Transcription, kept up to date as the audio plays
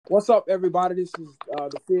What's up, everybody? This is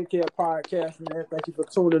the Fear Care Podcast, man. Thank you for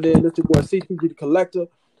tuning in. This is your boy CTG the Collector.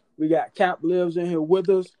 We got Cap Lives in here with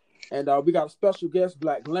us, and we got a special guest,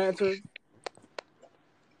 Black Lantern.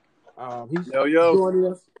 He's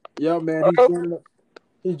joining us. Yeah, man, he's joining us.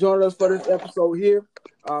 He's joining us for this episode here.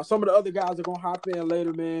 Some of the other guys are gonna hop in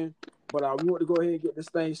later, man. But we want to go ahead and get this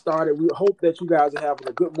thing started. We hope that you guys are having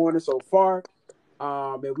a good morning so far,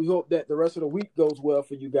 and we hope that the rest of the week goes well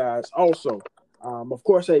for you guys. Also. Of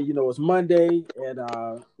course, hey, it's Monday, and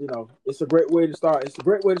it's a great way to start. It's a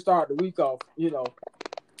great way to start the week off.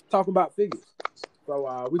 Talking about figures.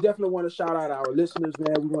 So we definitely want to shout out our listeners,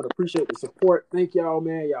 man. We want to appreciate the support. Thank y'all,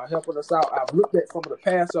 man. Y'all helping us out. I've looked at some of the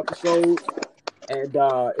past episodes, and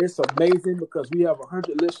it's amazing because we have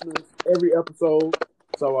 100 listeners every episode.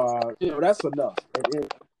 So that's enough.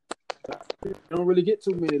 And you don't really get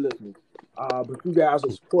too many listeners, but you guys are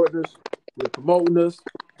supporting us. You're promoting us.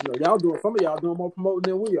 Some of y'all doing more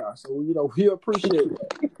promoting than we are. So, we appreciate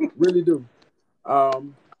that. Really do.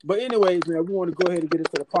 But anyways, man, we want to go ahead and get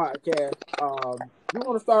into the podcast. We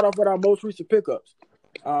want to start off with our most recent pickups.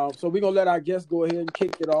 So we're going to let our guests go ahead and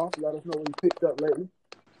kick it off. Let us know what you picked up lately.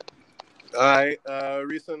 All right.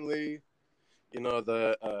 Recently,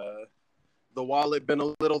 the wallet been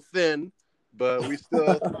a little thin, but we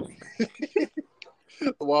still...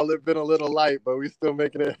 the wallet been a little light, but we still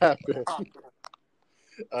making it happen.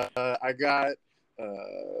 I got,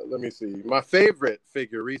 let me see. My favorite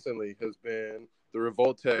figure recently has been the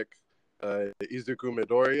Revoltech Izuku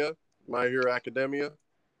Midoriya, My Hero Academia.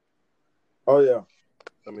 Oh, yeah.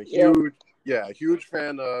 I'm a huge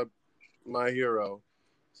fan of My Hero.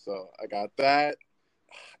 So I got that.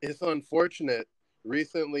 It's unfortunate.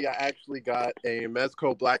 Recently, I actually got a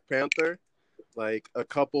Mezco Black Panther, like a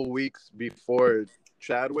couple weeks before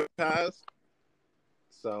Chadwick passed.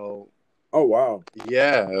 So... Oh, wow.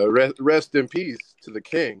 Yeah, rest in peace to the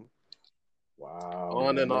king. Wow.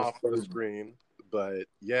 On and off the screen. But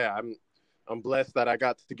yeah, I'm blessed that I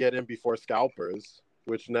got to get in before scalpers,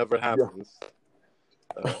 which never happens.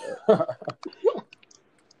 Yeah.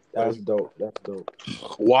 That's dope.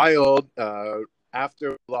 Wild.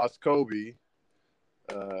 After we lost Kobe,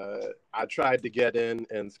 I tried to get in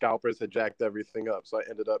and scalpers had jacked everything up. So I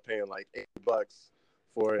ended up paying like $80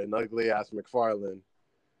 for an ugly ass McFarlane.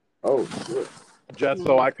 Oh shit! Just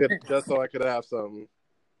so I could have some.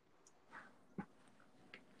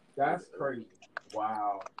 That's crazy!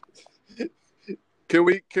 Wow. Can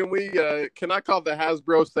I call the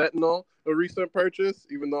Hasbro Sentinel a recent purchase,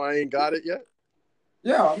 even though I ain't got it yet?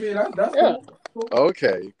 Yeah, I mean that's cool.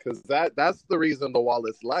 Okay, because that's the reason the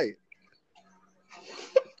wallet's light.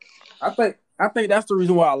 I think that's the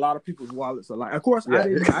reason why a lot of people's wallets are light. Of course, yeah.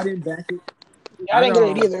 I didn't back it. I didn't get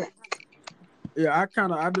it either. Yeah,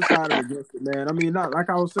 I decided against it, man. I mean, not like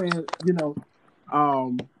I was saying,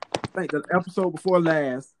 I think the episode before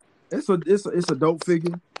last, it's a dope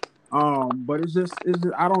figure. But it's just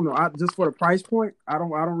I don't know. Just for the price point, I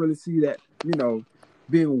don't really see that,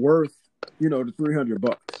 being worth, the $300. You know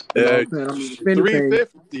what I'm saying? I mean,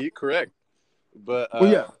 $350, correct. But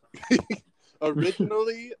yeah.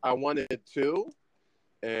 Originally I wanted two,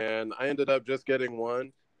 and I ended up just getting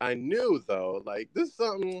one. I knew though, like this is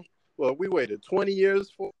something. Well, we waited 20 years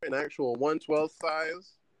for an actual 1/12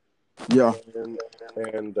 size. Yeah.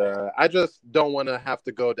 And I just don't want to have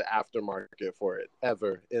to go to aftermarket for it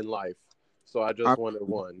ever in life. So I just wanted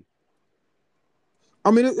one. I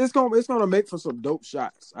mean, it's gonna make for some dope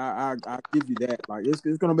shots. I give you that. Like it's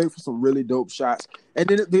gonna make for some really dope shots. And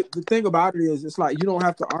then the thing about it is, it's like you don't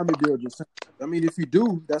have to army build yourself. I mean, if you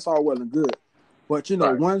do, that's all well and good. But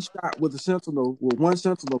right. One shot with one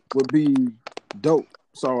sentinel would be dope.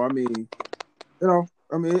 So I mean,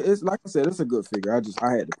 it's like I said, it's a good figure. I had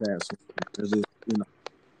to pass. It's just,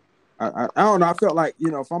 I don't know. I felt like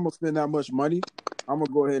if I'm gonna spend that much money, I'm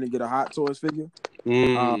gonna go ahead and get a Hot Toys figure.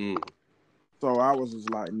 So I was just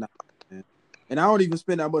like, nah, man. And I don't even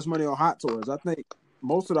spend that much money on Hot Toys. I think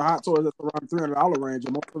most of the Hot Toys that's around $300 range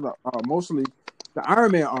are mostly the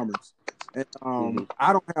Iron Man armors. And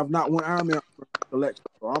I don't have not one Iron Man collection,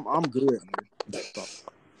 so I'm good, man. So.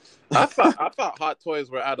 I thought Hot Toys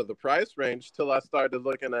were out of the price range till I started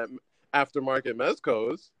looking at aftermarket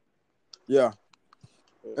Mezcos. Yeah.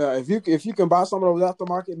 If you can buy some of those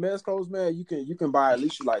aftermarket Mezcos, man, you can buy at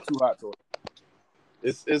least like 2 Hot Toys.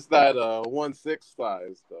 It's that 1/6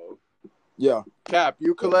 size though. Yeah. Cap,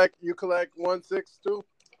 you collect 1/6 too?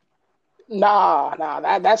 Nah,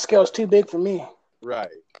 that scale's too big for me. Right.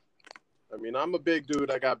 I mean, I'm a big dude.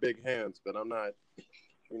 I got big hands, but we're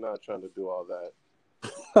not trying to do all that.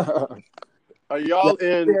 Are y'all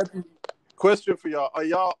in? Question for y'all: Are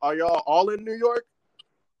y'all all in New York?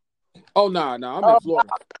 Oh no, I'm in Florida.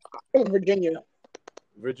 in Virginia.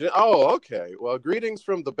 Virginia. Oh, okay. Well, greetings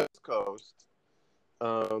from the West Coast.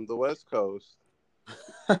 The West Coast.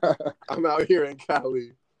 I'm out here in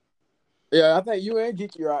Cali. Yeah, I think you and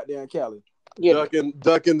Geeky are out there in Cali. Yeah.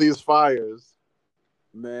 Ducking these fires.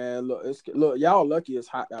 Man, look, y'all lucky it's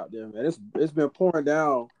hot out there, man. It's been pouring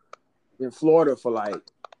down in Florida for like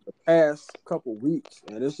the past couple weeks,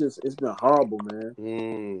 and it's been horrible,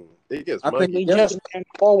 man. It gets I think We muggy. just been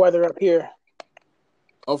fall weather up here.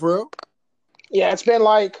 Oh, for real? Yeah, it's been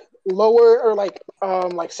like lower or like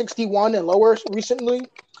 61 and lower recently.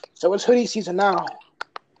 So it's hoodie season now.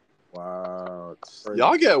 Wow.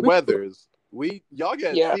 Y'all get weathers. Y'all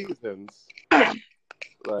get Yeah. seasons.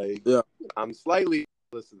 Like, yeah. I'm slightly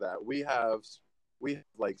jealous of that. We have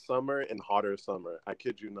like summer and hotter summer. I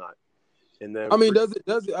kid you not. And then I mean, does it?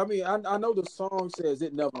 I mean, I know the song says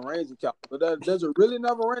it never rains in California, but does it really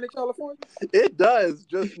never rain in California? It does,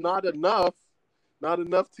 just not enough. Not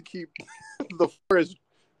enough to keep the forest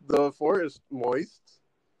moist.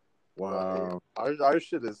 Wow. Our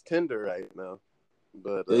shit is tender right now.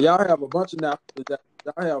 But y'all have a bunch of natural.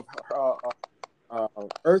 Y'all have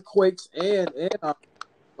earthquakes and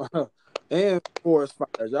and forest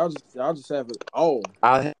fires. Y'all just have it all.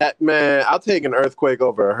 I'll take an earthquake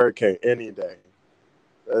over a hurricane any day.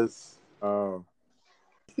 That's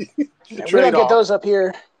We don't get those up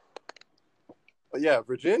here. Yeah,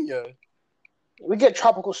 Virginia. We get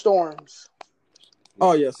tropical storms.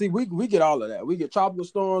 Oh yeah, see, we get all of that. We get tropical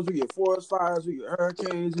storms, we get forest fires, we get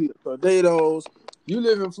hurricanes, we get tornadoes. You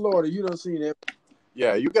live in Florida, you don't see that.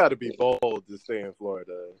 Yeah, you got to be bold to stay in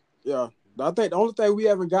Florida. Yeah, I think the only thing we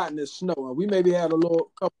haven't gotten is snow, and we maybe had a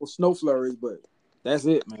couple snow flurries, but that's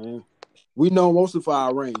it, man. We know most of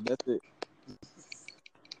our rain. That's it.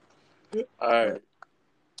 All right.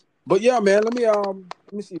 But yeah, man, let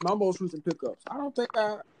me see my most recent pickups. I don't think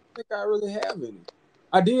I really have any.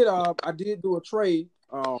 I did do a trade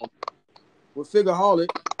with Figureaholic.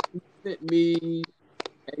 He sent me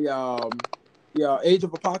a Age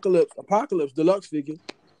of Apocalypse deluxe figure,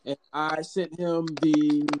 and I sent him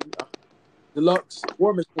the deluxe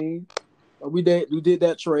War Machine. We did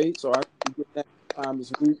that trade, so I can get that time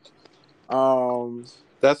this week.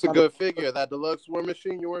 That's a good figure. That deluxe War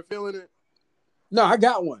Machine, you weren't feeling it? No, I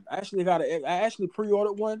got one. I actually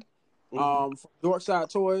pre-ordered one. From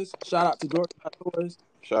Dorkside Toys. Shout out to Dorkside Toys.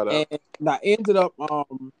 Shout out. And I ended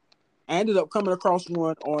up coming across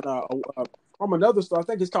one on from another store. I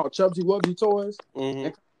think it's called Chubsy Wubsy Toys.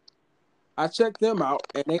 And I checked them out,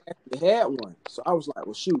 and they actually had one. So I was like,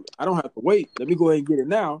 well, shoot, I don't have to wait. Let me go ahead and get it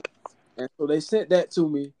now. And so they sent that to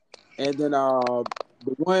me. And then the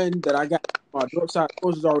one that I got my Dorkside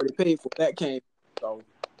Toys is already paid for. That came. So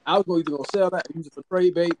I was either going to sell that or use it for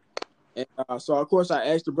trade bait. And so, of course, I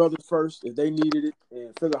asked the brothers first if they needed it.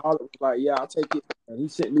 And Figureaholic was like, yeah, I'll take it. And he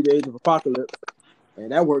sent me the Age of Apocalypse.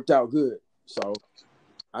 And that worked out good. So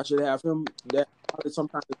I should have him that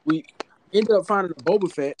sometime this week. Ended up finding a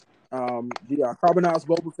Boba Fett, the carbonized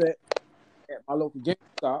Boba Fett at my local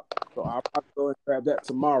GameStop. So I'll probably go and grab that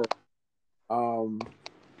tomorrow. I'm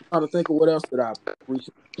trying to think of what else that we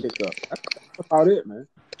should pick up. That's about it, man.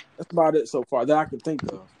 That's about it so far that I can think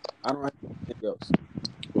of. I don't have anything else.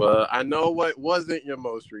 Well, I know what wasn't your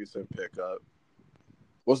most recent pickup.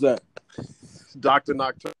 What's that? Dr.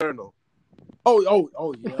 Nocturnal. Oh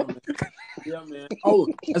yeah, man. Yeah, man. Oh,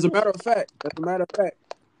 as a matter of fact,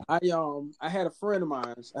 I had a friend of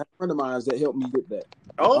mine that helped me get that.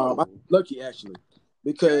 Oh, I'm lucky actually,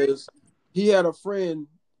 because he had a friend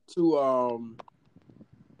to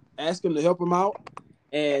ask him to help him out,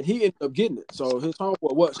 and he ended up getting it. So his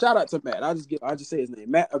homeboy, shout out to Matt. I just say his name,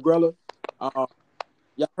 Matt Agrella.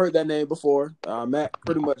 Y'all heard that name before. Matt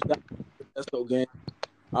pretty much got the Esto game,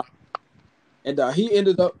 and he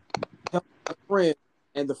ended up helping a friend,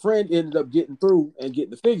 and the friend ended up getting through and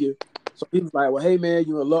getting the figure. So he was like, "Well, hey man,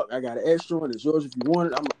 you in luck. I got an extra one. It's yours if you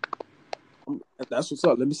want it." I'm like, "That's what's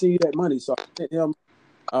up. Let me send you that money." So I sent him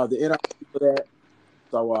the NIP for that.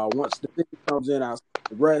 So once the figure comes in, I'll send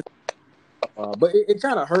the rest. But it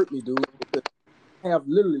kind of hurt me, dude, because I have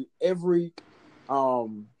literally every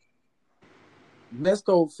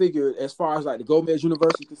Mezco figure as far as like the Gomez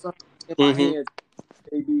universe is concerned in my hand.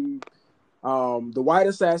 Maybe the White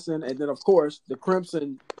Assassin, and then of course the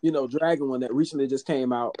Crimson, Dragon one that recently just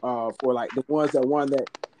came out for like the ones that won that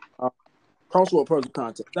Crossroad Puzzle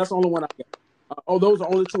contest. That's the only one I got. Those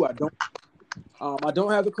are only two I don't. I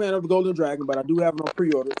don't have the Clan of the Golden Dragon, but I do have it on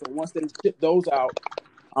pre-order. So once they ship those out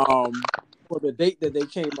for the date that they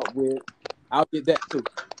came up with, I'll get that too.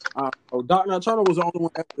 Dr. Nocturnal was the only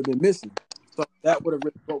one that would have been missing. So that would have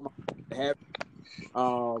really broke my heart to have.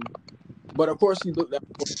 But of course he looked at it.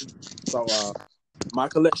 So my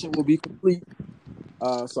collection will be complete.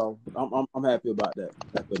 So I'm happy about that.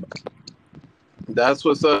 That's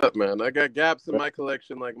what's up, man. I got gaps in my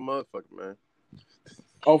collection like a motherfucker, man.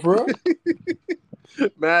 Oh, for real?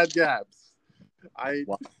 Mad gaps.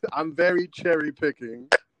 Wow. I'm very cherry picking.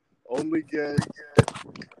 Only get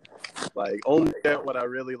what I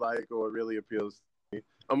really like or really appeals to me.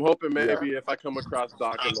 I'm hoping maybe if I come across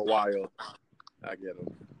Doc in the wild, I get him.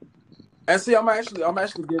 And see, I'm actually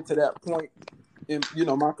getting to that point in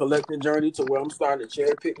my collecting journey to where I'm starting to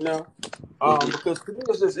cherry pick now. Because to me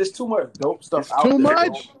it's too much dope stuff It's out too there.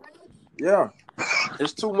 much. Bro. Yeah,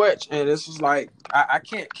 it's too much, and it's just like I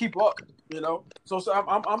can't keep up. So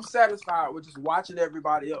I'm satisfied with just watching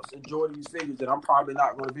everybody else enjoy these figures that I'm probably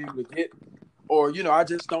not going to be able to get, or I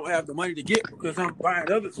just don't have the money to get because I'm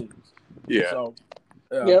buying other things. Yeah. So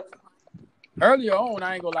Yep. Earlier on,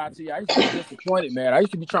 I ain't gonna lie to you, I used to be disappointed, man. I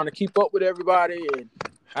used to be trying to keep up with everybody, and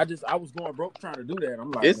I was going broke trying to do that.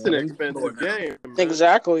 I'm like, It's man, an expensive game. Man.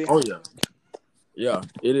 Exactly. Oh yeah,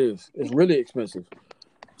 it is. It's really expensive.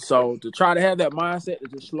 So to try to have that mindset to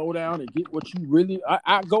just slow down and get what you really,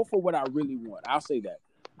 I go for what I really want. I'll say that.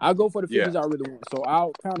 I'll go for the figures I really want. So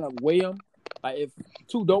I'll kind of weigh them. Like if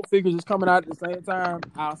two dope figures is coming out at the same time,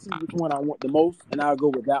 I'll see which one I want the most, and I'll go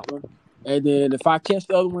with that one. And then if I catch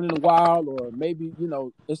the other one in the wild, or maybe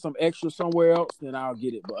it's some extra somewhere else, then I'll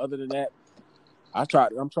get it. But other than that, I'm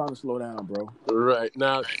trying to slow down, bro. Right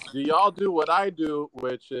now, do y'all do what I do,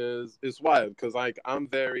 which is wild? Because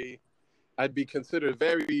I'd be considered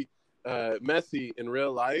very messy in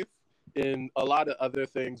real life in a lot of other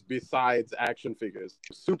things besides action figures.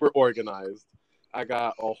 Super organized. I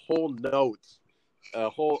got a whole note,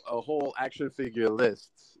 a whole action figure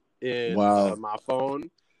list in my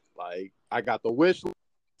phone. Like I got the wish list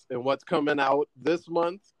and what's coming out this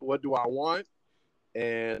month. What do I want?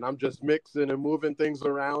 And I'm just mixing and moving things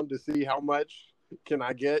around to see how much can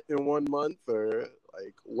I get in 1 month, or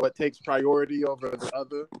like what takes priority over the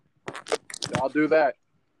other. I'll do that.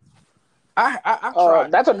 I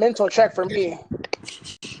tried. That's a mental check for me.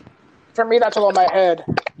 For me, that's all in my head.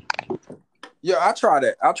 Yeah, I tried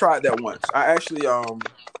that. I tried that once. I actually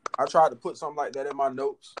I tried to put something like that in my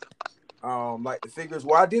notes. Like the figures.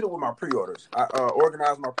 Well, I did it with my pre-orders. I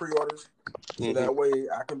organized my pre-orders so that way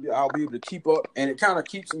I'll be able to keep up, and it kind of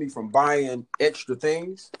keeps me from buying extra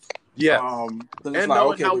things. Yeah. And like,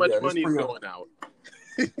 knowing how much money is going out.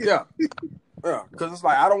 Yeah. Because it's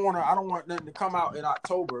like I don't want nothing to come out in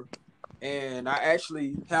October, and I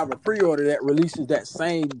actually have a pre-order that releases that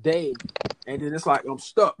same day, and then it's like I'm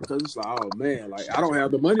stuck because it's like, oh man, like I don't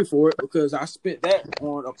have the money for it because I spent that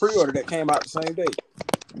on a pre-order that came out the same day.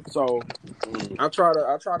 So I try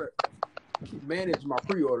to manage my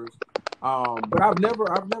pre-orders, but I've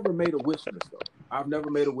never made a wish list though. I've never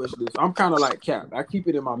made a wish list. I'm kind of like Cap. I keep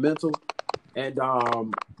it in my mental, and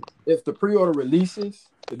if the pre-order releases,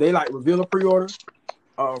 if they like reveal a pre-order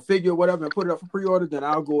figure or whatever and put it up for pre-order, then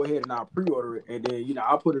I'll go ahead and I'll pre-order it, and then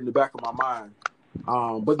I'll put it in the back of my mind.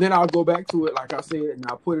 But then I'll go back to it, like I said, and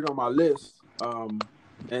I'll put it on my list.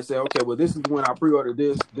 And say, okay, well, this is when I pre-order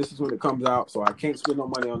this. This is when it comes out, so I can't spend no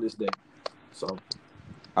money on this day. So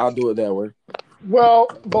I'll do it that way. Well,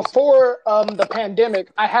 before the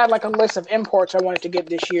pandemic, I had like a list of imports I wanted to get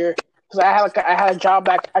this year because I had a job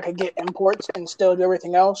that I could get imports and still do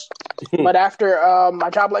everything else. But after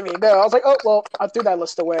my job let me go, I was like, oh well, I threw that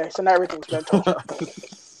list away. So now everything's rental.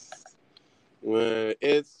 Well,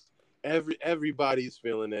 it's everybody's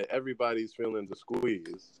feeling it. Everybody's feeling the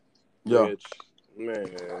squeeze. Yeah. Which, man,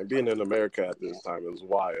 being in America at this time is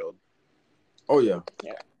wild. Oh yeah.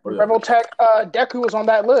 Yeah. Revoltech, Deku was on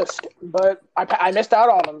that list, but I missed out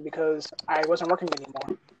on him because I wasn't working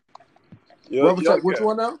anymore. Revoltech, which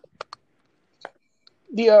one now?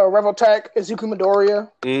 The Revoltech Izuku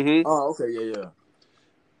Midoriya. Mm-hmm. Oh, okay, yeah.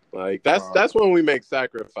 Like that's when we make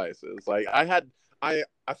sacrifices. Like I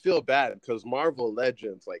feel bad because Marvel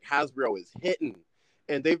Legends, like Hasbro, is hitting,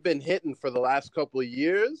 and they've been hitting for the last couple of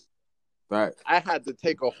years. Right. I had to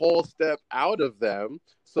take a whole step out of them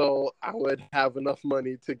so I would have enough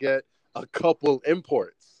money to get a couple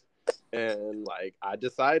imports. And like I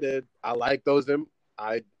decided I like those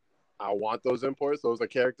I want those imports. Those are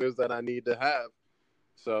characters that I need to have.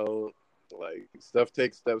 So like stuff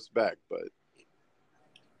takes steps back, but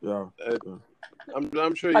yeah.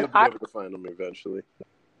 I'm sure you'll be able to find them eventually.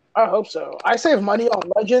 I hope so. I save money on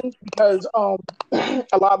Legends because a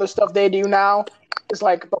lot of the stuff they do now is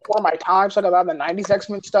like before my time. So like a lot of the 90s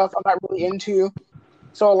X-Men stuff I'm not really into.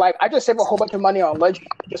 So like I just save a whole bunch of money on Legends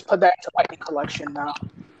and just put that into Lightning Collection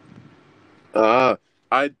now.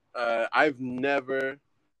 I've never.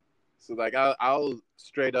 So like I'll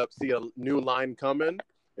straight up see a new line coming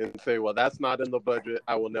and say, well, that's not in the budget.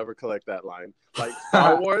 I will never collect that line. Like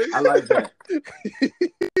Star Wars. I like that.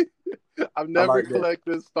 I've never like that.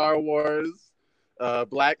 collected Star Wars,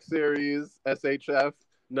 Black Series, SHF,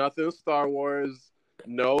 nothing Star Wars,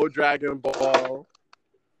 no Dragon Ball.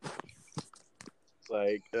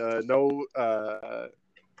 Like no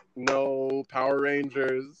Power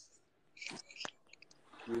Rangers.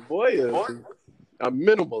 Your boy is a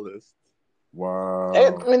minimalist. Wow.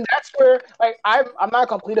 I mean, that's where like I'm not a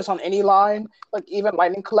completist on any line. Like even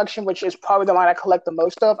Lightning Collection, which is probably the line I collect the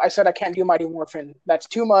most of. I said I can't do Mighty Morphin. That's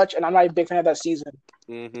too much, and I'm not a big fan of that season.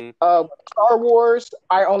 Mm-hmm. Star Wars,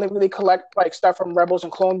 I only really collect like stuff from Rebels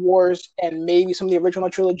and Clone Wars, and maybe some of the original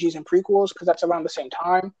trilogies and prequels because that's around the same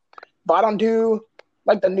time. But I don't do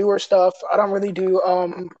like the newer stuff. I don't really do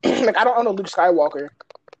like I don't own a Luke Skywalker.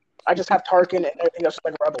 I just have Tarkin and everything else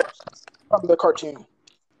like Rebels from the cartoon.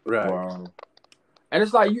 Right. Wow. And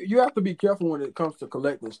it's like you have to be careful when it comes to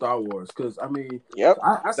collecting Star Wars because I mean, yep,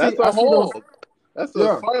 I see that's a hole. That's a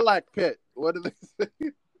Sarlacc pit. What do they say?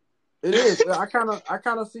 It is. I kind of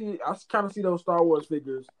see those Star Wars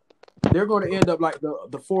figures. They're going to end up like the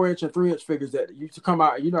 4-inch and 3-inch figures that used to come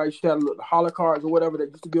out. You know, I used to have the holocards or whatever that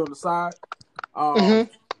used to be on the side.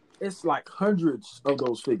 It's like hundreds of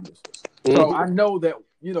those figures. Mm-hmm. So I know that,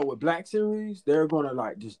 you know, with Black Series, they're going to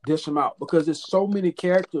like just dish them out because there's so many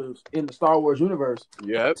characters in the Star Wars universe.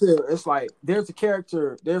 Yeah. It's like there's a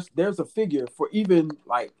character, there's a figure for even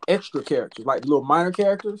like extra characters, like little minor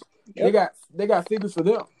characters. Yep. They got figures for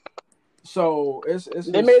them. So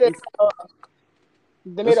they made a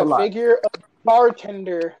figure of a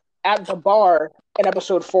bartender at the bar in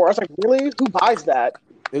episode 4. I was like, really? Who buys that?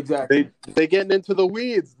 Exactly. They getting into the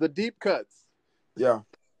weeds, the deep cuts. Yeah.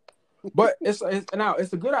 But it's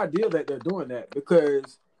a good idea that they're doing that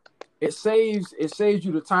because it saves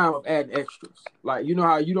you the time of adding extras. Like, you know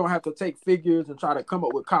how you don't have to take figures and try to come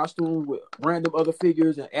up with costumes with random other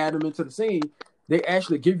figures and add them into the scene. They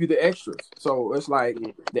actually give you the extras. So it's like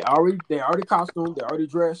they already costumed, they're already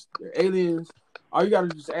dressed, they're aliens. All you got to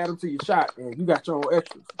just add them to your shot and you got your own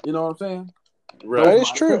extras. You know what I'm saying? Right. That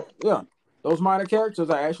is true. Yeah. Those minor characters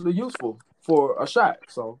are actually useful for a shot.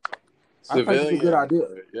 So I think it's a good idea.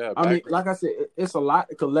 Yeah, I mean, like I said, it's a lot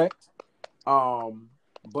to collect.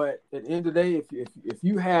 But at the end of the day, if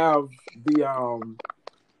you have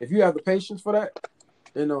the patience for that,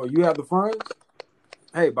 you know, you have the funds,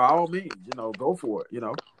 hey, by all means, you know, go for it, you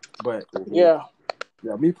know. But yeah,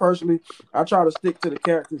 me personally, I try to stick to the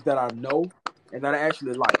characters that I know and that I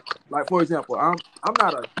actually like. Like, for example, I'm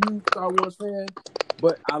not a huge Star Wars fan,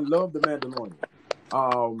 but I love the Mandalorian.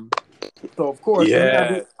 So of course,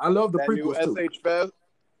 I love the prequels too.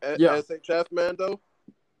 SHF Mando.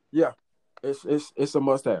 Yeah, it's a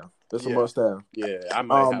must-have. It's a must-have. Yeah, I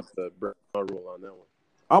might have to break my rule on that one.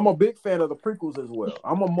 I'm a big fan of the prequels as well.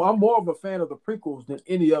 I'm more of a fan of the prequels than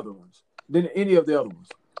any of the other ones.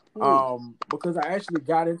 Because I actually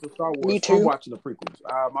got into Star Wars from watching the prequels.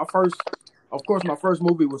 My first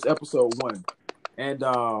movie was Episode 1. And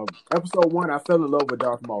Episode 1, I fell in love with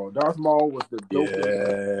Darth Maul. Darth Maul was the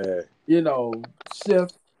dopest, you know,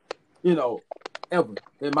 Sith, you know, ever,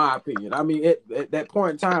 in my opinion. I mean, at that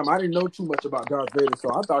point in time, I didn't know too much about Darth Vader,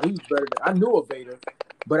 so I thought he was better I knew of Vader,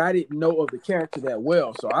 but I didn't know of the character that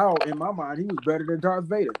well. So in my mind, he was better than Darth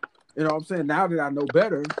Vader. You know what I'm saying? Now that I know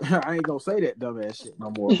better, I ain't gonna say that dumbass shit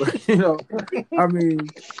no more. But, you know, I mean,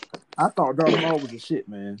 I thought Darth Maul was a shit,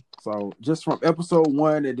 man. So just from Episode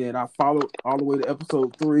 1, and then I followed all the way to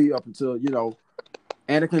Episode 3 up until, you know,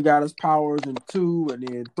 Anakin got his powers in 2, and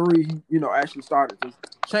then 3, you know, actually started to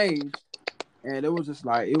change. And it was just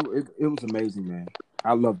like, it was amazing, man.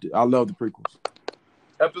 I loved it. I love the prequels.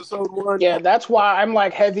 Episode 1. Yeah, that's why I'm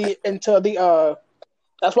like heavy into the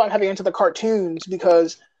cartoons,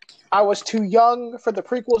 because I was too young for the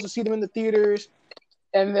prequels to see them in the theaters.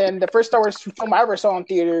 And then the first Star Wars film I ever saw in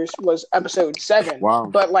theaters was Episode 7. Wow.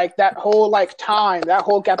 But like that whole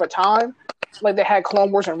gap of time, like they had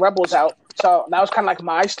Clone Wars and Rebels out. So that was kind of like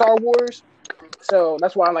my Star Wars. So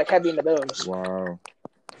that's why I'm like heavy into those. Wow.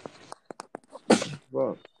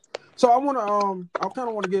 Well, so I kind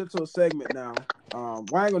of want to get into a segment now. Well,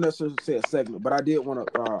 I ain't gonna necessarily say a segment, but I want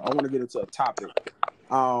to get into a topic.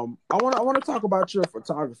 I want to talk about your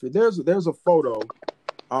photography. There's a photo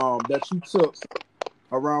that you took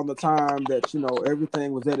around the time that, you know,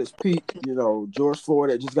 everything was at its peak. You know, George Floyd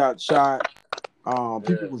had just got shot.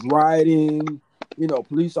 People was rioting. You know,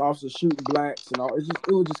 police officers shooting blacks and all. It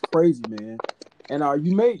was just crazy, man. And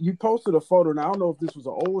you posted a photo. Now I don't know if this was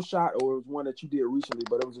an old shot or it was one that you did recently,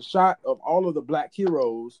 but it was a shot of all of the black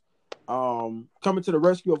heroes coming to the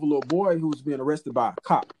rescue of a little boy who was being arrested by a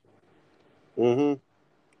cop. Mm-hmm.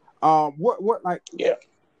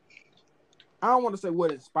 I don't want to say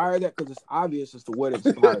what inspired that because it's obvious as to what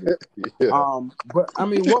inspired it. Yeah. But I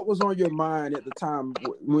mean, what was on your mind at the time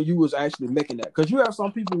when you was actually making that? Because you have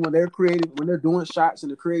some people when they're doing shots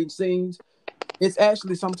and they're creating scenes, it's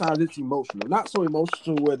actually sometimes it's emotional. Not so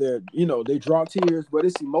emotional where they draw tears, but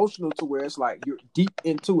it's emotional to where it's like you're deep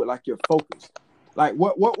into it, like you're focused. Like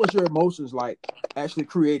what was your emotions like actually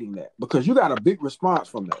creating that? Because you got a big response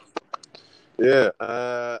from that.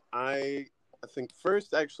 Yeah. I think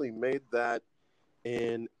first actually made that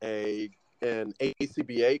in an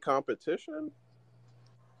ACBA competition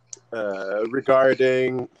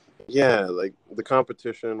regarding like the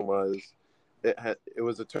competition was it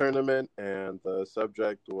was a tournament and the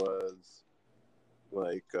subject was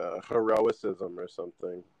like heroicism or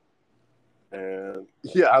something, and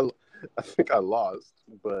I think I lost,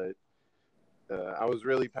 but I was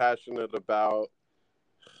really passionate about,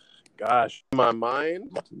 gosh, in my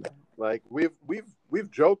mind, like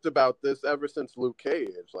we've joked about this ever since Luke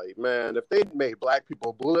Cage. Like, man, if they'd made black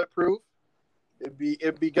people bulletproof,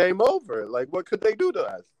 it'd be game over. Like, what could they do to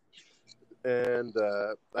us? And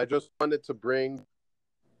I just wanted to bring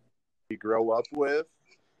we grow up with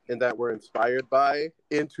and that we're inspired by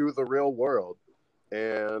into the real world.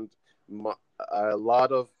 And a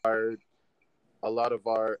lot of our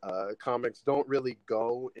comics don't really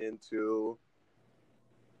go into.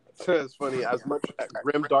 It's funny, as much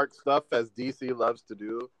grim dark stuff as DC loves to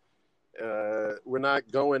do, we're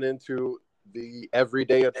not going into the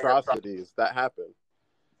everyday atrocities that happen.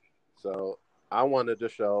 So I wanted to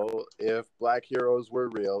show if black heroes were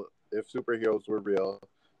real, if superheroes were real,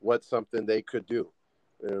 what's something they could do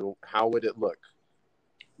and how would it look?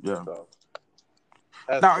 Yeah. So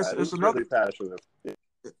now it's another really passionate.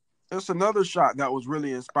 It's another shot that was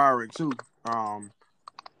really inspiring too.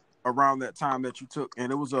 Around that time that you took,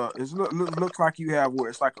 and it looks like you have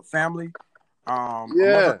where it's like a family, a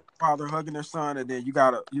mother, father hugging their son, and then you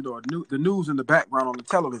got the news in the background on the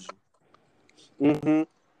television. Mm-hmm.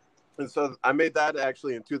 And so I made that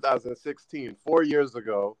actually in 2016, 4 years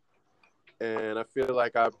ago, and I feel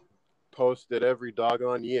like I posted every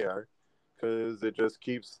doggone year because it just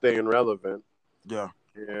keeps staying relevant. Yeah,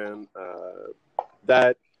 and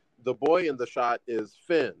that the boy in the shot is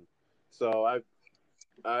Finn. So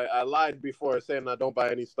I lied before saying I don't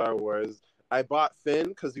buy any Star Wars. I bought Finn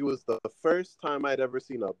because he was the first time I'd ever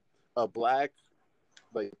seen a black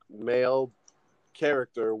like male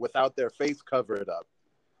character without their face covered up.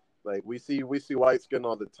 Like we see white skin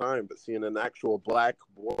all the time, but seeing an actual black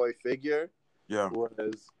boy figure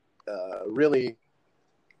was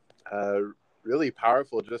really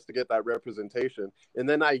powerful just to get that representation. And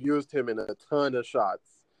then I used him in a ton of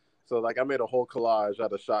shots. So like I made a whole collage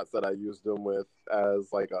out of shots that I used him with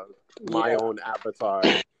as like my own avatar,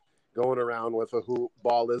 going around with a hoop.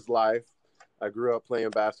 Ball is life. I grew up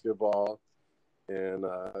playing basketball, and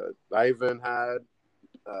I even had,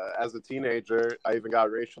 as a teenager, I even got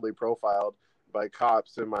racially profiled by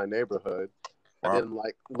cops in my neighborhood. Wow. I didn't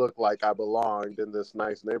look like I belonged in this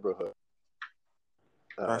nice neighborhood.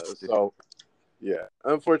 So, yeah,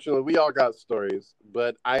 unfortunately, we all got stories,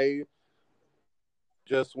 but I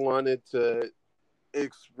just wanted to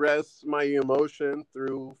express my emotion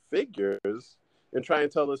through figures and try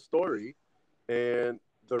and tell a story. And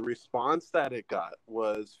the response that it got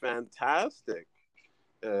was fantastic.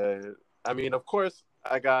 I mean, of course,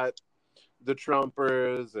 I got the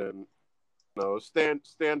Trumpers and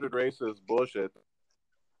standard racist bullshit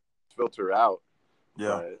filter out.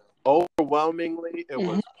 Yeah. But overwhelmingly, it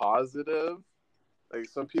was positive. Like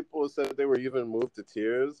some people said they were even moved to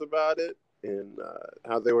tears about it, and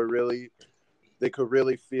how they could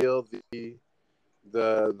really feel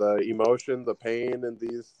the emotion, the pain in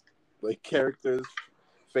these like characters'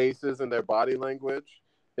 faces and their body language.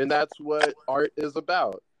 And that's what art is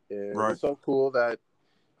about. And It's so cool that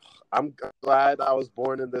I'm glad I was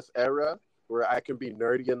born in this era where I can be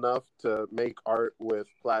nerdy enough to make art with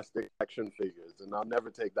plastic action figures, and I'll never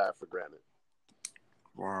take that for granted.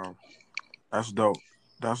 Wow, that's dope.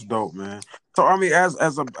 That's dope, man. So I mean,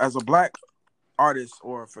 as a black artist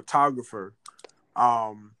or a photographer,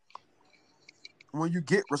 when you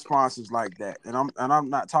get responses like that, and I'm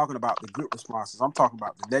not talking about the good responses, I'm talking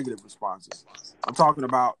about the negative responses. I'm talking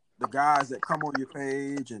about the guys that come on your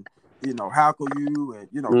page and hackle you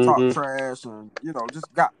and talk trash and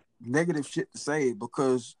just got negative shit to say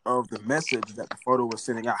because of the message that the photo was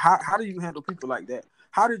sending out. How do you handle people like that?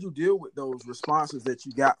 How did you deal with those responses that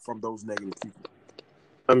you got from those negative people?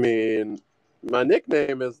 I mean, my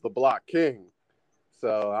nickname is the Block King,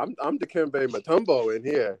 so I'm Dikembe Mutombo in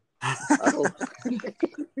here.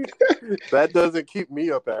 That doesn't keep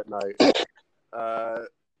me up at night.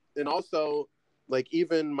 And also, like,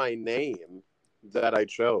 even my name, that I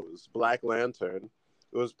chose, Black Lantern.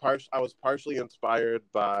 I was partially inspired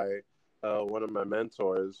by one of my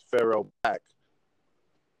mentors, Pharaoh Black.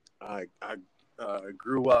 I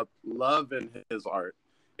grew up loving his art,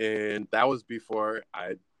 and that was before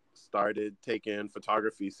I started taking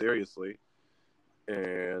photography seriously.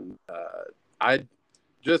 And I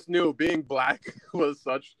just knew being black was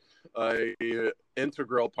such a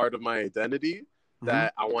integral part of my identity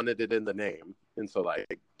that I wanted it in the name. And so,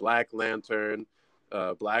 like, Black Lantern,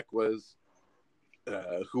 Black was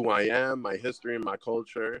who I am, my history, and my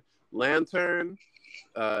culture. Lantern,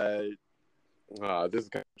 this is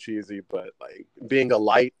kind of cheesy, but like being a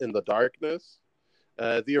light in the darkness.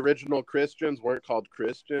 The original Christians weren't called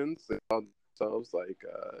Christians; they called themselves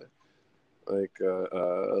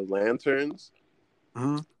lanterns.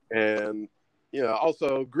 And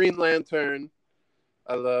also Green Lantern.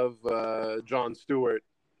 I love John Stewart,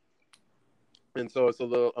 and so it's a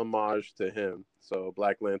little homage to him. So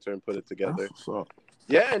Black Lantern put it together.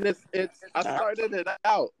 Yeah, and it's. I started it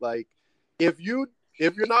out like if you're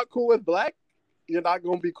not cool with black, you're not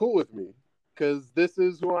gonna be cool with me because this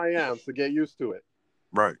is who I am. So get used to it.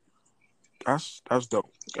 Right. That's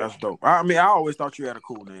dope. That's dope. I mean, I always thought you had a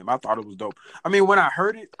cool name. I thought it was dope. I mean, when I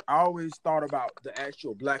heard it, I always thought about the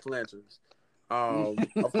actual Black Lanterns.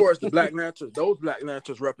 Of course, the Black Lanterns, those Black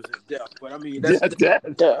Lanterns represent death. But I mean, that's death.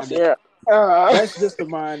 Yeah. That's just the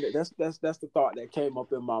mind. That's the thought that came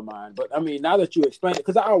up in my mind. But I mean, now that you explain it,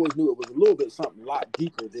 because I always knew it was a little bit something a lot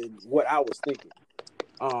deeper than what I was thinking.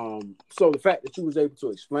 So the fact that you was able to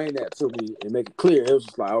explain that to me and make it clear, it was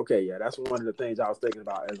just like, okay, yeah, that's one of the things I was thinking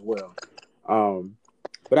about as well.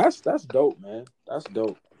 But that's dope, man. That's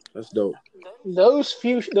dope. That's dope. Those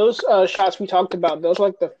shots we talked about, those were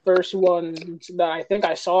like the first ones that I think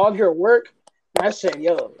I saw of your work. And I said,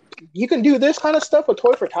 yo, you can do this kind of stuff with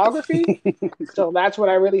toy photography. So that's when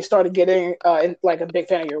I really started getting like a big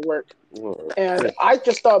fan of your work. And I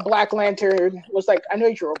just thought Black Lantern was like, I knew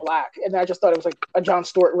you were black, and I just thought it was like a John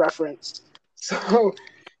Stewart reference. So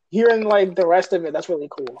hearing like the rest of it, that's really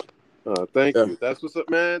cool. Thank you. That's what's up,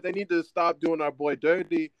 man. They need to stop doing our boy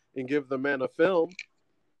dirty and give the man a film.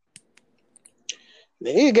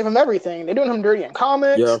 They need to give him everything. They're doing him dirty in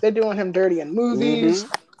comics. Yeah. They're doing him dirty in movies.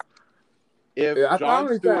 If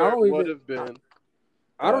John Stewart would have been...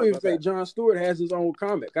 I don't even think John Stewart has his own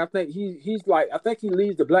comic. I think he's like... I think he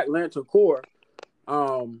leads the Black Lantern Corps.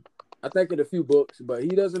 I think in a few books, but he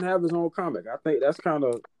doesn't have his own comic. I think that's kind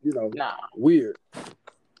of, weird.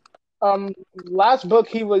 Last book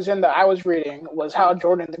he was in that I was reading was Hal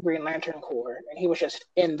Jordan, the Green Lantern Corps, and he was just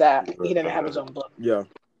in that. He didn't have his own book. Yeah.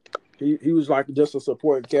 He was like just a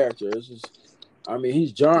supporting character. It's just, I mean,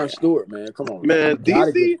 he's John Stewart, man. Come on, man.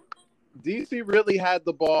 DC really had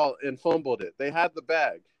the ball and fumbled it. They had the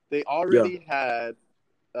bag. They already had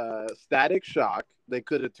Static Shock. They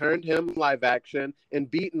could have turned him live action and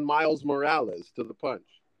beaten Miles Morales to the punch.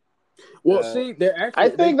 Well, see, I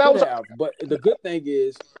think that was. But the good thing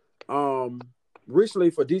is, recently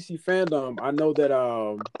for DC fandom, I know that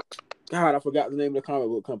God, I forgot the name of the comic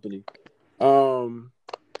book company.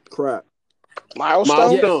 Crap.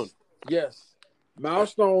 Milestone. Yes.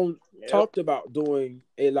 Milestone talked about doing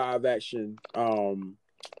a live action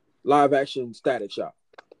Static Shock.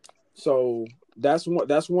 So that's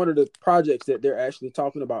one of the projects that they're actually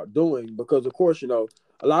talking about doing, because of course, a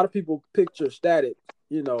lot of people picture Static,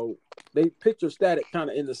 they picture Static kind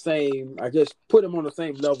of in the same, I guess, put him on the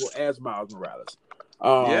same level as Miles Morales.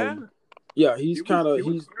 He's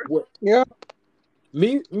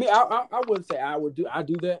Me, I wouldn't say I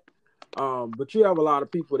do that. But you have a lot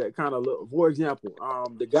of people that kind of look. For example,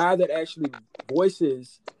 the guy that actually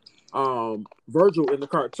voices Virgil in the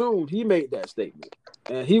cartoon, he made that statement,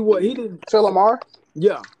 and he didn't. Phil Lamar.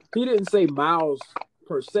 Yeah, he didn't say Miles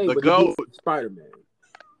per se, but he did Spider-Man,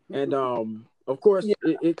 and of course,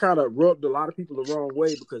 it kind of rubbed a lot of people the wrong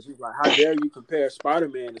way, because he's like, "How dare you compare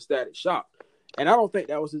Spider-Man to Static Shock?" And I don't think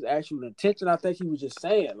that was his actual intention. I think he was just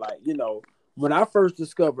saying, like, when I first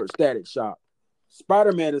discovered Static Shock,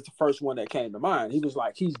 Spider-Man is the first one that came to mind. He was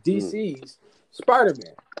like, he's DC's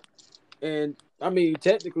Spider-Man. And, I mean,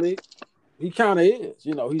 technically, he kind of is.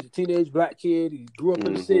 He's a teenage black kid. He grew up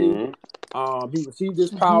in the city. He received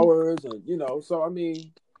his powers. And, so, I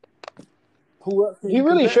mean, who else? He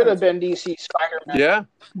really should have been DC Spider-Man. Yeah.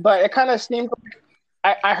 But it kind of seemed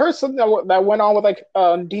I heard something that went on with like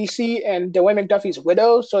DC and Dwayne McDuffie's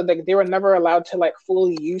widow, so like they were never allowed to like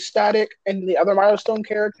fully use Static and the other Milestone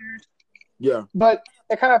characters. Yeah, but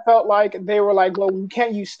it kind of felt like they were like, well, we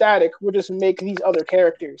can't use Static, we'll just make these other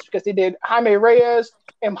characters, because they did Jaime Reyes,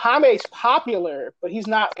 and Jaime's popular, but he's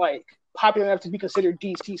not like popular enough to be considered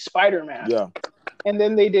DC Spider-Man. Yeah, and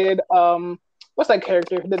then they did what's that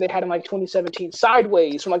character that they had in like 2017?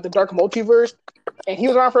 Sideways from like the Dark Multiverse, and he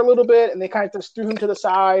was around for a little bit, and they kind of just threw him to the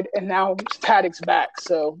side, and now Static's back,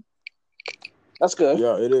 so that's good.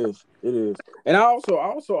 Yeah, it is. It is. And I also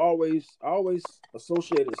always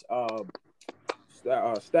associated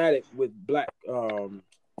Static with Black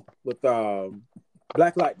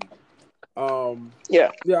Lightning. Yeah.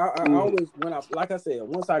 I always, like I said,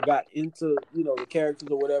 once I got into the characters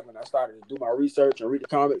or whatever, and I started to do my research and read the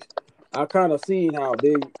comics, I kind of seen how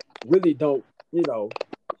they really don't,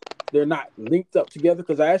 they're not linked up together,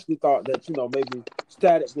 because I actually thought that maybe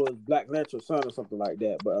Static was Black Lantern's son or something like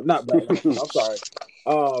that, but not Black Lantern. I'm sorry,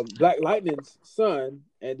 Black Lightning's son,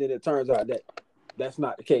 and then it turns out that that's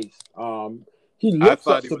not the case. He looks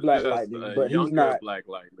up to Black Lightning, but he's not Black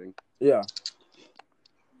Lightning. Yeah.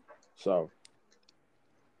 So,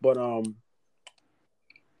 but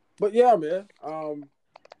yeah, man.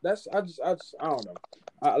 That's I don't know.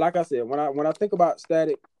 Like I said, when I think about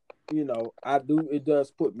Static, it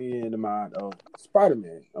does put me in the mind of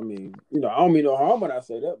Spider-Man. I mean, I don't mean no harm when I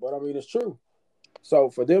say that, but I mean it's true. So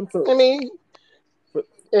for them to,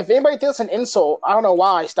 if anybody thinks an insult, I don't know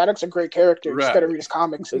why. Static's a great character. Right. You just gotta read his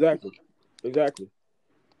comics. Exactly.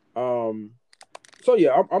 So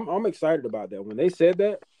yeah, I'm excited about that. When they said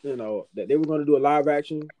that, that they were going to do a live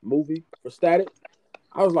action movie for Static,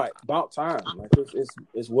 I was like, about time. Like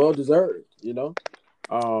it's well deserved,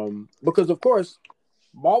 because of course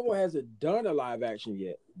Marvel hasn't done a live action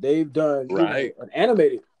yet. They've done an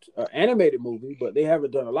animated movie, but they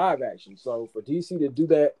haven't done a live action. So for DC to do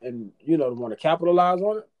that and to want to capitalize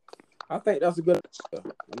on it, I think that's a good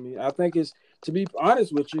idea. I mean, I think to be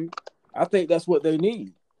honest with you, I think that's what they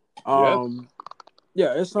need.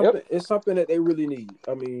 Yeah, it's something. Yep. It's something that they really need.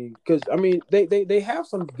 I mean, because they have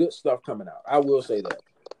some good stuff coming out. I will say that.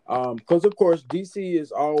 Because of course DC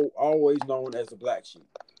is always known as the black sheep.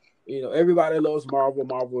 Everybody loves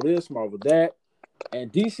Marvel this, Marvel that,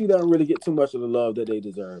 and DC doesn't really get too much of the love that they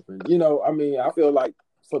deserve. And I feel like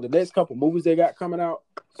for the next couple movies they got coming out,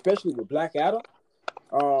 especially with Black Adam,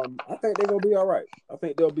 I think they're gonna be all right. I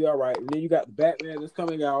think they'll be all right. And then you got the Batman that's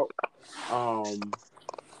coming out.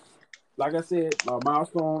 Like I said,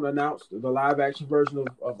 Milestone announced the live action version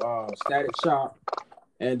of Static Shock,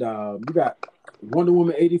 and you got Wonder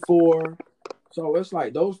Woman 84. So it's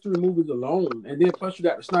like those three movies alone, and then plus you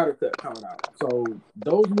got the Snyder Cut coming out. So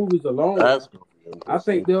those movies alone, I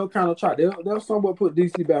think they'll kind of try. They'll somewhat put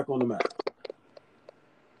DC back on the map.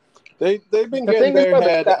 They've been getting their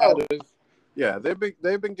head out of. Yeah, they've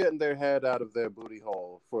been getting their head out of their booty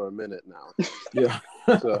hole for a minute now. Yeah.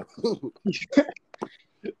 So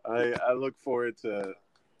I look forward to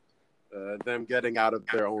them getting out of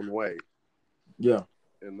their own way. Yeah.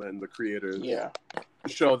 And then the creators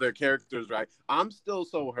show their characters right. I'm still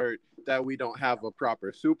so hurt that we don't have a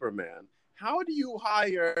proper Superman. How do you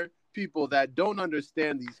hire people that don't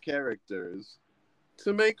understand these characters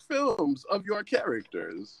to make films of your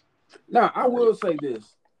characters? Now, I will say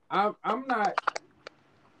this. I'm not...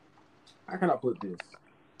 How can I put this?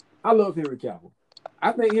 I love Henry Cavill.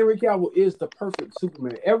 I think Henry Cavill is the perfect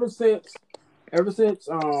Superman. Ever since what's his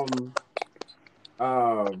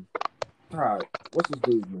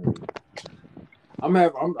dude's name? I'm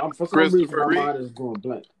for some reason my mind is going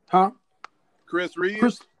blank. Huh? Chris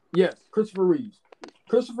Reeves? Yes, Christopher Reeves.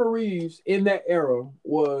 Christopher Reeves in that era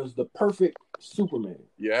was the perfect Superman.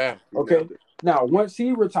 Yeah. Okay. Now, once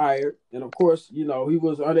he retired, and of course, he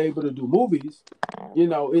was unable to do movies,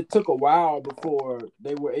 it took a while before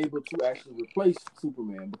they were able to actually replace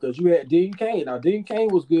Superman, because you had Dean Cain. Now, Dean Cain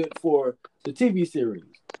was good for the TV series.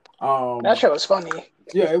 That show was funny.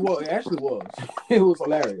 Yeah, it actually was. It was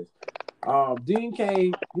hilarious. Dean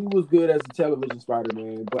Cain, he was good as a television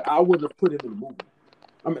Spider-Man, but I wouldn't have put him in the movie.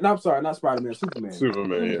 I mean, I'm sorry, not Spider-Man, Superman.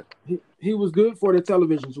 Superman, yeah. He was good for the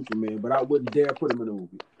television Superman, but I wouldn't dare put him in the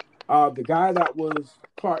movie. The guy that was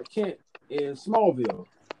Clark Kent in Smallville,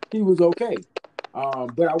 he was okay. But I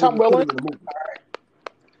wouldn't put him in the movie.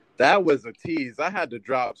 That was a tease. I had to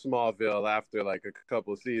drop Smallville after like a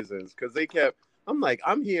couple seasons because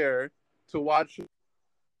I'm here to watch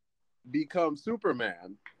become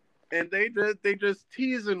Superman. And they just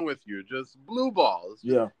teasing with you, just blue balls.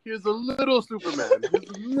 Yeah. Here's a little Superman, just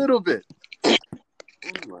a little bit.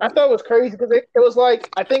 I thought it was crazy because it was like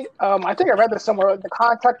I think I read this somewhere. The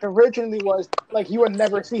contract originally was like you would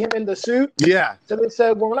never see him in the suit. Yeah. So they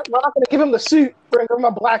said, well, we're not going to give him the suit. We're going to give him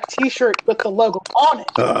a black T-shirt with the logo on it,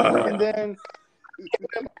 and then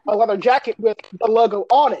give him a leather jacket with the logo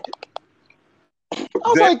on it. I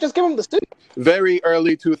was like, just give him the suit. Very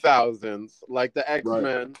early 2000s, like the X-Men.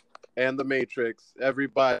 Right. And the Matrix,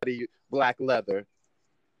 everybody black leather.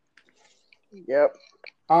 Yep.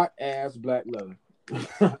 hot ass black leather.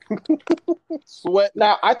 Sweat.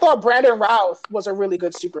 Now, I thought Brandon Routh was a really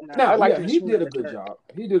good Superman. I Now, liked yeah, his he did a Superman good character. job.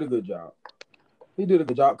 He did a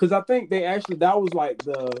good job. Because I think that was like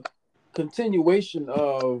the continuation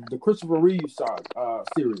of the Christopher Reeve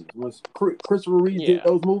series. Once Christopher Reeve did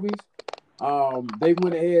those movies, they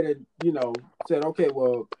went ahead and said, okay,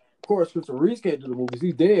 well, of course Christopher Reeve can't do the movies.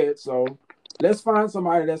 He's dead, so let's find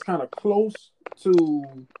somebody that's kind of close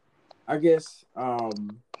to, I guess,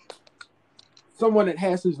 someone that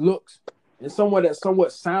has his looks and someone that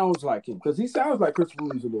somewhat sounds like him, because he sounds like Christopher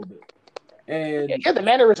Reeve a little bit. And he had the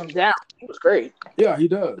mannerisms down. He was great. Yeah, he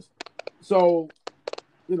does. So,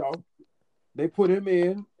 they put him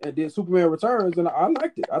in and did Superman Returns, and I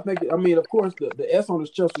liked it. I mean, of course, the S on his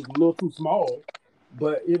chest was a little too small,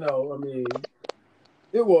 but it was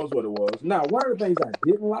what it was. Now, one of the things I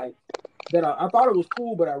didn't like, that I thought it was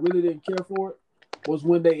cool, but I really didn't care for it, was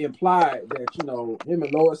when they implied that, him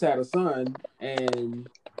and Lois had a son, and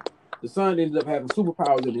the son ended up having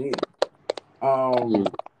superpowers in the end.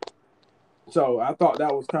 So I thought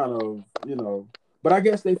that was kind of, but I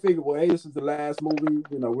guess they figured, well, hey, this is the last movie.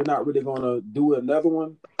 We're not really going to do another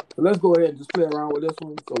one. So let's go ahead and just play around with this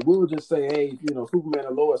one. So we'll just say, hey, Superman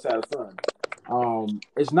and Lois had a son.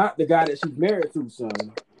 It's not the guy that she's married to,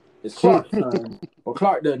 son. It's Clark's son, but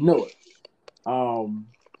Clark doesn't know it.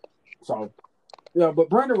 So, yeah, but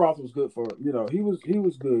Brandon Routh was good for, he was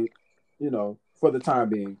good, for the time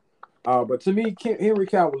being. But to me, Henry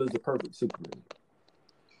Cavill is the perfect Superman.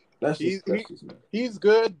 He's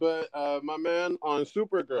good, but my man on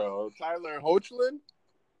Supergirl, Tyler Hoechlin.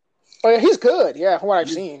 Oh yeah, he's good. Yeah, from what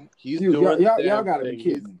I've seen, he's doing. Y'all gotta be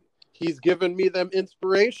kidding me. He's giving me them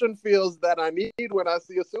inspiration feels that I need when I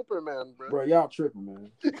see a Superman, bro. Bro, y'all tripping,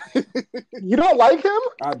 man. You don't like him?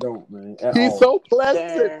 I don't, man. He's so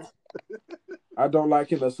pleasant. I don't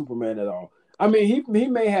like him as Superman at all. I mean, he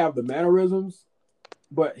may have the mannerisms,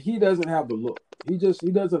 but he doesn't have the look. He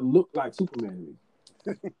doesn't look like Superman.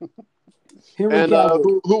 And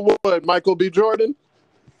who would? Michael B. Jordan?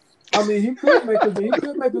 I mean, he could make a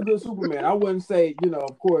good Superman. I wouldn't say,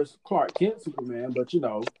 of course, Clark Kent Superman, but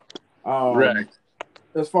right.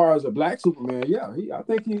 As far as a black Superman, yeah, I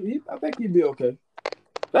think he'd be okay.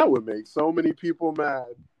 That would make so many people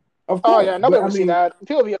mad. Of course. Oh yeah, nobody would see that.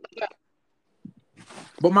 People be upset.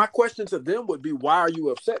 But my question to them would be, why are you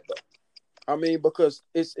upset though? I mean, because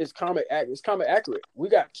it's comic accurate. We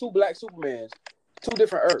got two black Supermans, two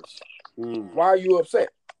different Earths. Why are you upset?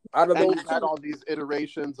 Out of those, you had all these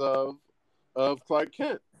iterations of Clark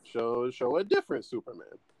Kent show a different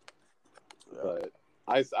Superman. But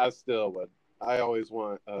I still would. I always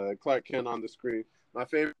want Clark Kent on the screen.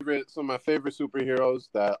 Some of my favorite superheroes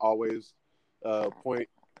that always point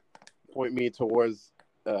me towards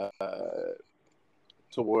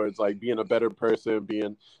like being a better person,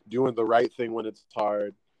 doing the right thing when it's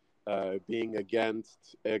hard, being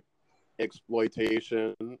against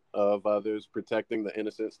exploitation of others, protecting the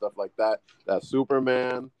innocent, stuff like that. That's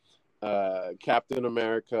Superman, Captain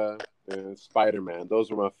America, and Spider-Man.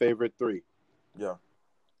 Those are my favorite three. Yeah.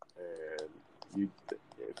 And if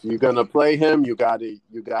you're gonna play him, you gotta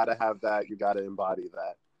have that. You gotta embody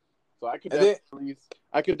that. So I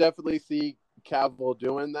could definitely see Cavill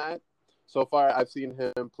doing that. So far, I've seen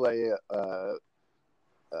him play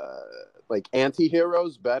like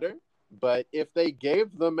anti-heroes better. But if they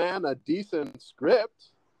gave the man a decent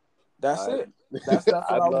script, that's it. That's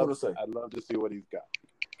what I was gonna say. I'd love to see what he's got.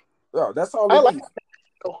 Oh, that's all. I like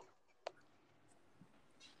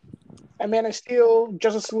Man of Steel,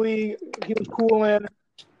 Justice League. He was cool in.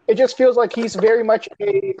 It just feels like he's very much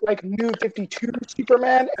a New 52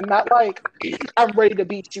 Superman, and not like I'm ready to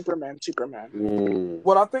be Superman.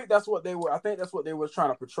 Well, I think that's what they were. I think that's what they were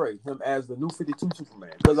trying to portray him as, the New 52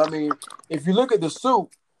 Superman. Because I mean, if you look at the suit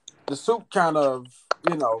kind of,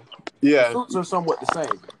 the suits are somewhat the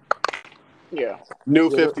same. Yeah.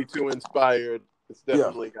 New 52 inspired. It's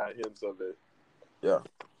definitely got hints of it. Yeah.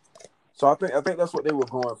 So I think that's what they were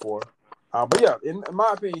going for. But yeah, in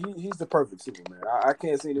my opinion, he's the perfect Superman. I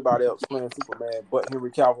can't see anybody else playing Superman but Henry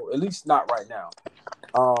Cavill, at least not right now.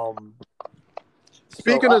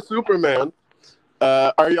 Speaking of Superman,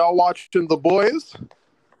 are y'all watching The Boys?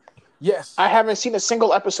 Yes. I haven't seen a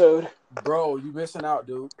single episode. Bro, you missing out,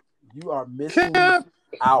 dude. You are missing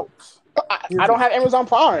out. I don't have Amazon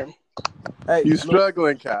Prime. Hey, you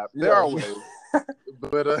struggling, Cap. There are ways.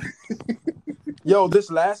 But yo, this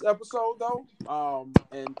last episode though,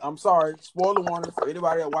 and I'm sorry, spoiler warning for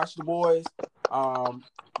anybody that watched The Boys.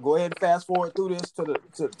 Go ahead and fast forward through this to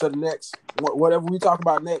the next whatever we talk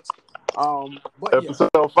about next. But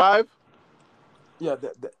episode 5. Yeah,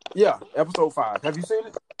 episode 5. Have you seen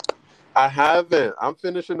it? I haven't. I'm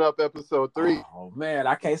finishing up episode 3. Oh man,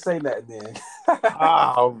 I can't say that then.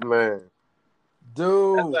 Oh man, that's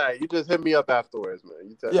Dude. all right. You just hit me up afterwards, man.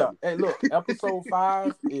 You tell Yeah. me. Hey, look, episode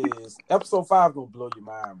 5 gonna blow your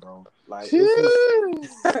mind, bro. Like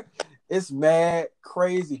it's just, it's mad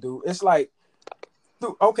crazy, dude. It's like,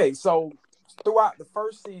 okay, so throughout the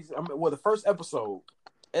first season, the first episode,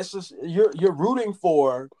 it's just you're rooting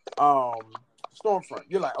for Stormfront.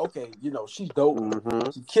 You're like, okay, she's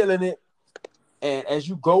dope, she's killing it, and as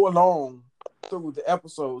you go along through the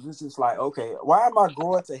episodes, it's just like, okay, why am I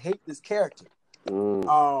going to hate this character? And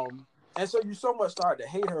so you so much start to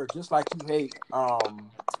hate her, just like you hate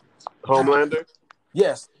Homelander.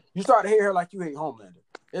 Yes, you start to hate her like you hate Homelander.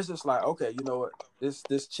 It's just like, okay, you know what?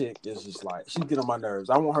 This chick is just like, she's getting on my nerves.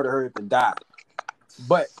 I want her to hurry up and die.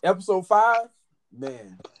 But episode 5,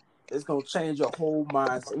 man, it's gonna change your whole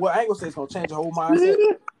mindset. Well, I ain't gonna say it's gonna change your whole mindset,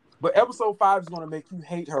 but episode 5 is gonna make you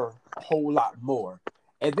hate her a whole lot more.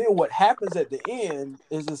 And then what happens at the end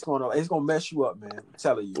is it's gonna mess you up, man. I'm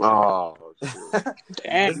telling you. Oh,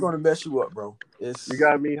 it's gonna mess you up, bro. You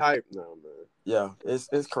got me hyped now, man. Yeah,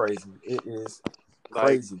 it's crazy. It is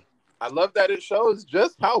crazy. Like, I love that it shows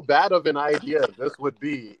just how bad of an idea this would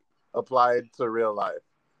be applied to real life.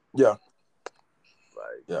 Yeah.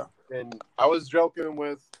 Like, yeah. And I was joking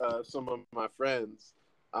with some of my friends.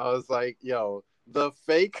 I was like, yo, the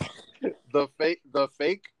fake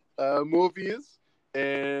movies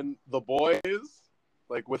and The Boys,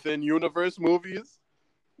 like within universe movies,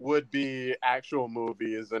 would be actual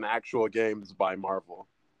movies and actual games by Marvel.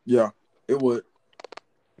 Yeah, it would.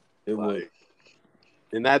 It would.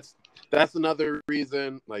 And that's another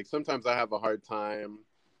reason, like, sometimes I have a hard time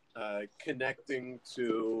connecting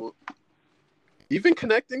to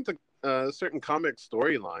certain comic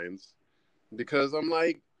storylines, because I'm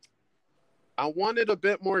like, I want it a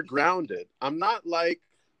bit more grounded. I'm not like,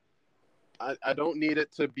 I don't need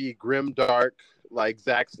it to be grim dark like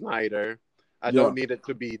Zack Snyder. I don't need it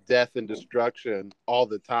to be death and destruction all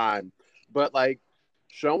the time. But like,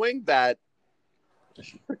 showing that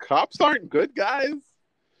the cops aren't good guys,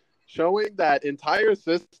 showing that entire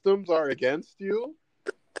systems are against you,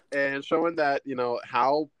 and showing that,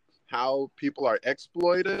 how people are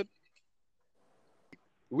exploited.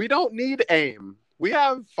 We don't need AIM. We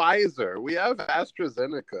have Pfizer. We have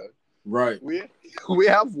AstraZeneca. Right. We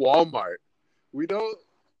have Walmart. We don't,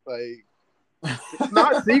 like, it's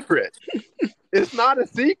not secret. It's not a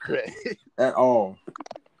secret at all.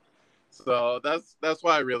 So that's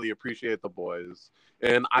why I really appreciate The Boys,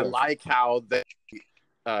 and I like how the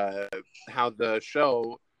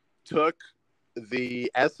show took the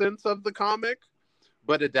essence of the comic,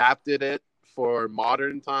 but adapted it for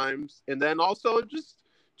modern times, and then also just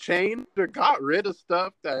changed or got rid of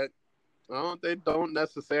stuff that they don't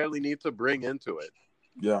necessarily need to bring into it.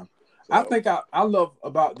 Yeah. So, I think I love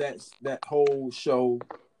about that whole show.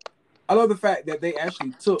 I love the fact that they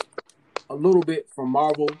actually took a little bit from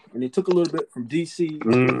Marvel and they took a little bit from DC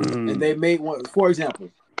and they made one. For example,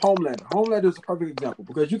 Homelander. Homelander is a perfect example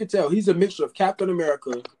because you can tell he's a mixture of Captain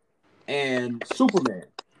America and Superman.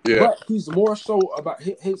 Yeah. But he's more so about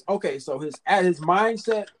his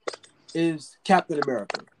mindset is Captain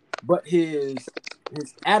America, but his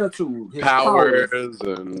attitude, his powers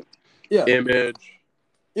and image.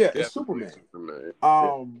 Yeah, it's Superman.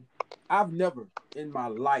 I've never in my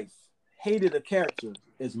life hated a character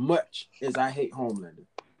as much as I hate Homelander.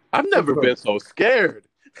 I've never been so scared.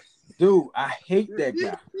 Dude, I hate that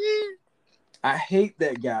guy. I hate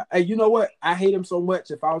that guy. Hey, you know what? I hate him so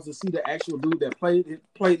much. If I was to see the actual dude that played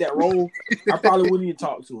that role, I probably wouldn't even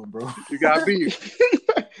talk to him, bro. You got beef.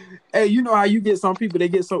 Hey, you know how you get some people, they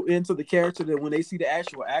get so into the character that when they see the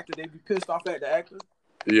actual actor, they be pissed off at the actor?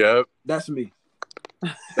 Yep. That's me.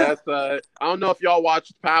 That's I don't know if y'all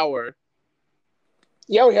watched Power.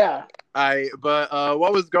 Yo, yeah. But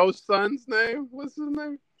what was Ghost Son's name? What's his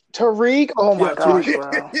name? Tariq. Oh my gosh,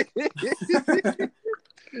 bro.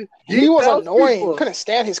 He was annoying. People. Couldn't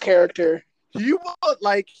stand his character.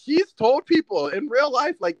 He's told people in real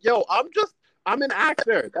life, like, yo, I'm an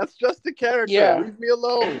actor. That's just a character. Yeah. Leave me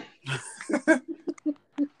alone.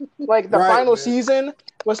 Like the final season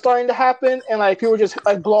was starting to happen, and like people were just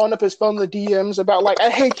like blowing up his phone, the DMs about like,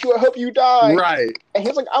 I hate you, I hope you die. Right. And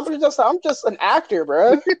he's like, I'm just an actor,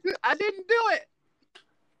 bro. I didn't do it.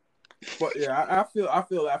 But yeah, I feel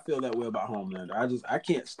that way about Homelander. I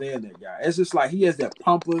can't stand that guy. It's just like he has that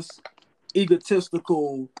pompous,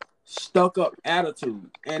 egotistical, stuck-up attitude,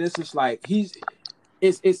 and it's just like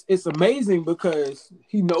it's amazing because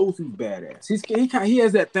he knows he's badass. He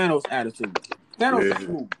has that Thanos attitude. Thanos is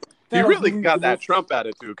smooth. He really got that Trump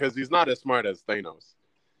attitude because he's not as smart as Thanos.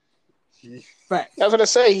 Facts. I was gonna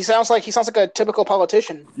say he sounds like a typical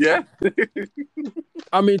politician. Yeah.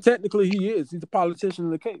 I mean, technically he is. He's a politician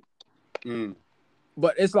in the Cape.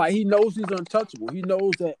 But it's like he knows he's untouchable. He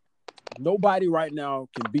knows that nobody right now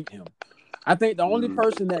can beat him. I think the only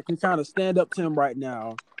person that can kind of stand up to him right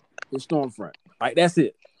now is Stormfront. Like that's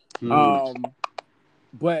it.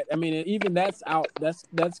 But I mean, even that's out.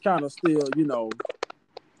 That's kind of still,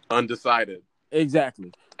 undecided.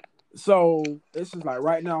 Exactly. So it's just like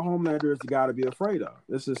right now, Homelander is the guy to be afraid of.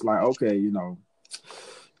 It's just like, okay,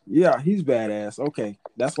 yeah, he's badass. Okay,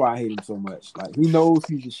 that's why I hate him so much. Like he knows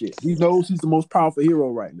he's the shit. He knows he's the most powerful hero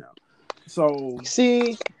right now. So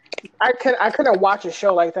see, I couldn't watch a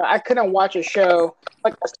show like that. I couldn't watch a show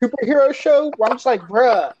like a superhero show where I'm just like,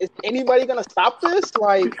 bruh, is anybody gonna stop this?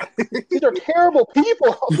 Like these are terrible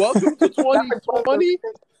people. Welcome to 2020.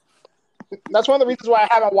 That's one of the reasons why I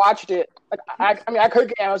haven't watched it. Like, I mean, I could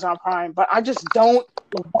get Amazon Prime, but I just don't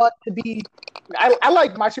want to be. I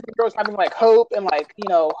like my superheroes having like hope and like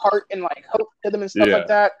heart and like hope to them and stuff like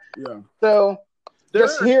that. Yeah. So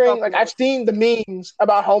just hearing like I've seen the memes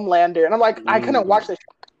about Homelander, and I'm like, I couldn't watch this.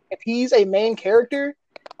 If he's a main character,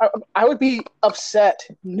 I would be upset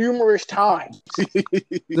numerous times.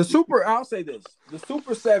 I'll say this: the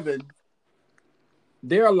Super 7,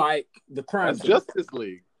 they're like the crime. That's Justice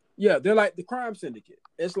League. Yeah, they're like the crime syndicate.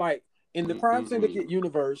 It's like in the crime syndicate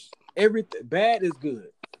universe, everything bad is good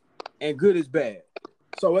and good is bad.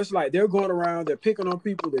 So it's like they're going around, they're picking on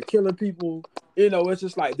people, they're killing people. It's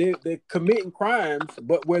just like they're committing crimes,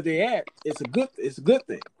 but where they at, it's a good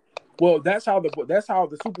thing. Well, that's how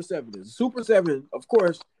the Super 7 is. The Super 7, of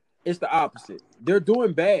course, it's the opposite. They're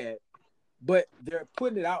doing bad, but they're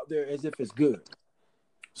putting it out there as if it's good.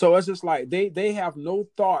 So it's just like they have no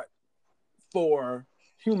thought for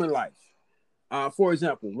human life. For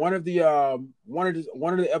example, one of the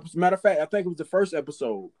episodes, matter of fact, I think it was the first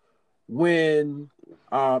episode when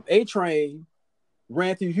A-Train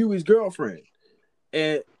ran through Huey's girlfriend,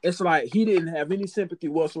 and it's like he didn't have any sympathy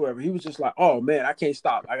whatsoever. He was just like, "Oh man, I can't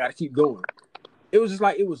stop. I got to keep going." It was just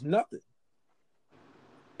like it was nothing,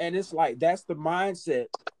 and it's like that's the mindset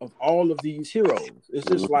of all of these heroes. It's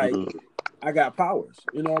just like I got powers,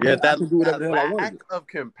 Yeah, I can do whatever the hell I want. Lack of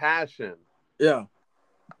compassion. Yeah.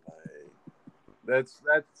 That's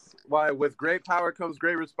why with great power comes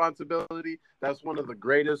great responsibility. That's one of the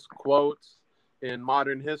greatest quotes in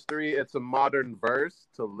modern history. It's a modern verse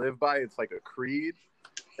to live by. It's like a creed.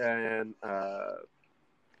 And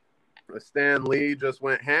Stan Lee just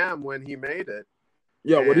went ham when he made it.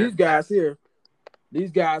 Yeah, well, these guys here, they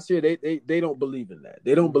don't believe in that.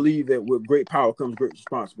 They don't believe that with great power comes great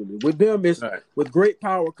responsibility. With them, it's with great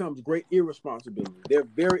power comes great irresponsibility. They're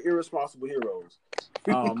very irresponsible heroes.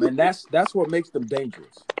 And that's what makes them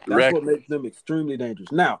dangerous. That's what makes them extremely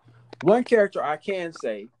dangerous. Now, one character I can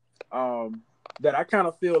say that I kind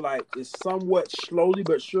of feel like is somewhat slowly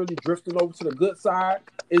but surely drifting over to the good side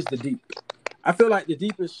is the Deep. I feel like the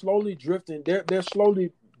Deep is slowly drifting. They're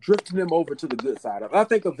slowly drifting them over to the good side. I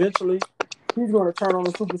think eventually he's going to turn on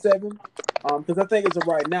the Super 7 because I think as of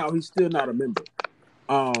right now he's still not a member.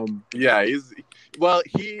 Yeah,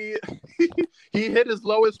 he hit his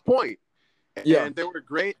lowest point. Yeah. And they were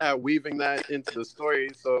great at weaving that into the story,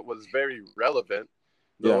 so it was very relevant.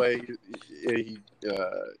 The way he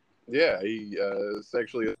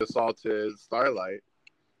sexually assaulted Starlight.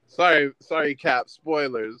 Sorry, Cap.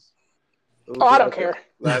 Spoilers. Oh, I don't care.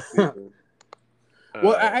 Last season.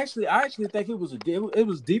 Well, I actually think it was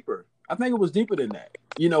deeper. I think it was deeper than that.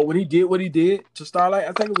 When he did what he did to Starlight,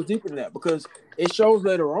 I think it was deeper than that because it shows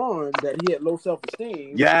later on that he had low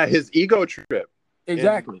self-esteem. Yeah, his ego trip.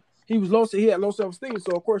 Exactly. He had low self-esteem.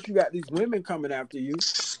 So of course you got these women coming after you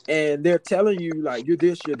and they're telling you like you're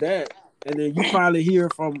this, you're that. And then you finally hear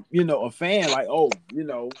from, a fan like, oh,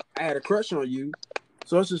 I had a crush on you.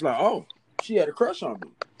 So it's just like, oh, she had a crush on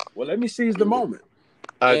me. Well, let me seize the moment.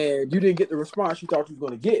 And you didn't get the response you thought you was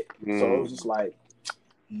going to get. So it was just like,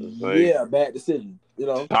 yeah, bad decision.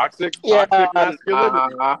 Toxic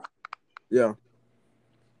masculinity. Yeah.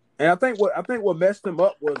 And I think what messed him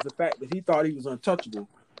up was the fact that he thought he was untouchable.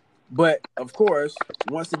 But of course,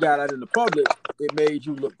 once he got out in the public, it made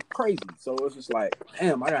you look crazy. So it's just like,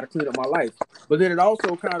 damn, I got to clean up my life. But then it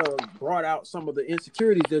also kind of brought out some of the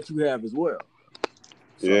insecurities that you have as well.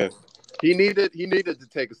 So, yeah, he needed to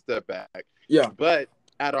take a step back. Yeah, but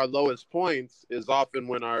at our lowest points is often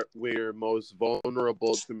when we're most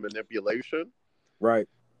vulnerable to manipulation. Right.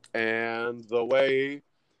 And the way,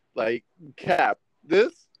 like Cap,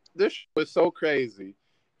 this show is so crazy.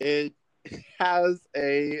 It has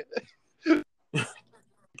a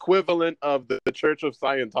equivalent of the Church of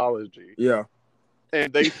Scientology. Yeah.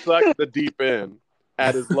 And they suck the Deep in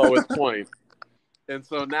at his lowest point. And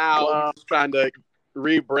so now Wow. he's trying to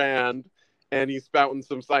rebrand, and he's spouting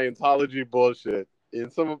some Scientology bullshit.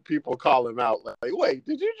 And some people call him out like, wait,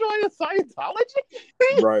 did you join a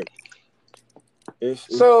Scientology? Right.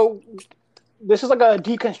 So this is like a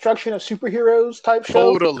deconstruction of superheroes type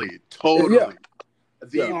show. Totally. Yeah.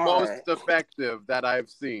 The Yeah. most Alright. effective that I've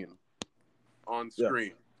seen on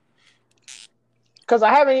screen. Because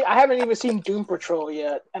I haven't even seen Doom Patrol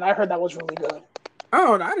yet, and I heard that was really good. I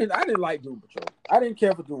don't know. I didn't like Doom Patrol. I didn't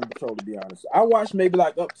care for Doom Patrol, to be honest. I watched maybe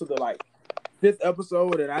like up to the like 5th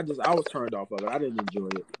episode, and I was turned off of it. I didn't enjoy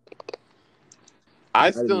it.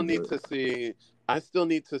 I didn't still enjoy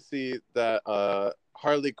need to see that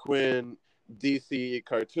Harley Quinn DC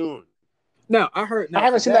cartoon. Now I heard. I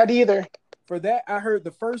haven't seen that either. For that, I heard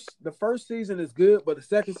the first season is good, but the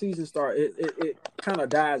second season it kind of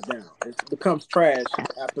dies down. It becomes trash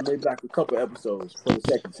after maybe like a couple episodes for the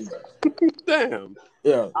second season. Damn.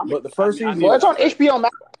 Yeah, but the first season. Well, it's on HBO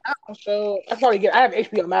Max now, so I probably get. I have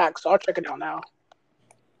HBO Max, so I'll check it out now.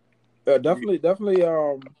 Definitely. Check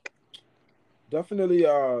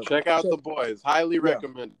out The Boys. Highly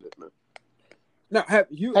recommended, man. Now, have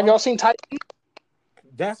y'all seen Titan?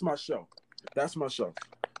 That's my show.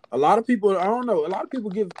 A lot of people, I don't know. A lot of people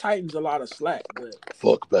give Titans a lot of slack, but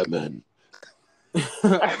fuck Batman.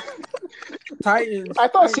 Titans. I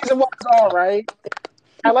thought season 1 was all right.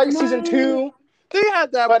 I like season 2. They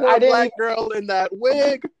had that But poor I didn't black girl in that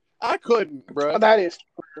wig. I couldn't, bro. Oh, that is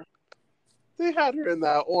true. They had her in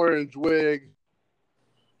that orange wig.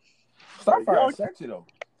 Starfire is sexy though.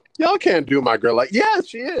 Y'all can't do my girl like. Yeah,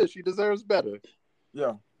 she is. She deserves better.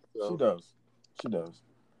 Yeah, So. She does.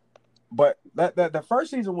 But the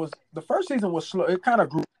first season was slow. It kind of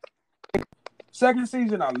grew. Second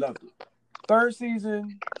season, I loved it. Third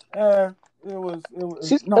season, it was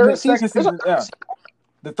second season. Yeah,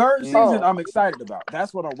 the third season I'm excited about.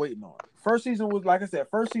 That's what I'm waiting on. First season was, like I said,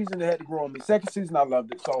 first season they had to grow on me. Second season I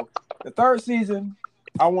loved it. So the third season,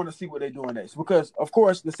 I want to see what they're doing next, because of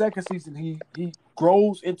course the second season he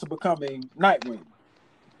grows into becoming Nightwing.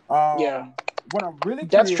 What I'm really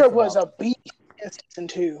Deathstroke was a beast in season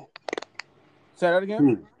 2. Say that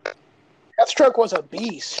again. Deathstroke was a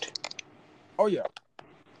beast. Oh yeah,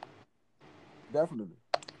 definitely.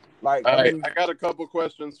 Like, all right, I got a couple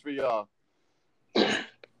questions for y'all.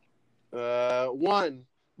 One,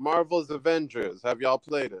 Marvel's Avengers. Have y'all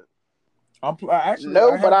played it? I was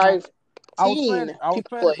playing it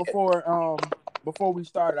before we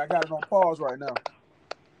started. I got it on pause right now.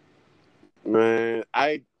 Man,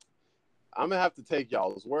 I'm gonna have to take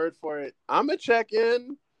y'all's word for it. I'm gonna check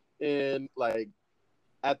in like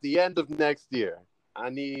at the end of next year. I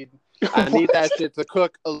need that shit to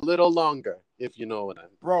cook a little longer, if you know what I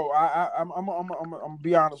mean. Bro, I'm gonna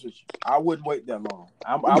be honest with you. I wouldn't wait that long.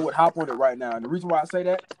 I would hop on it right now, and the reason why I say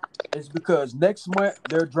that is because next month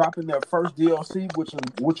they're dropping their first DLC,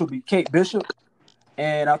 which will be Kate Bishop,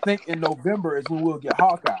 and I think in November is when we'll get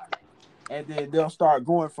Hawkeye, and then they'll start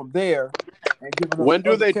going from there. And giving us when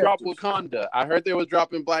do they characters. drop Wakanda? I heard they was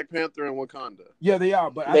dropping Black Panther and Wakanda. Yeah, they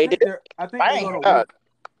are, but I think they're gonna wait.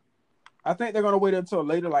 I think they're gonna wait until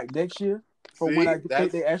later, like next year, for when I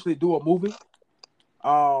think they actually do a movie.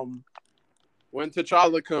 When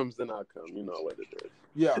T'Challa comes, then I'll come. You know what it is.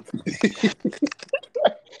 Yeah.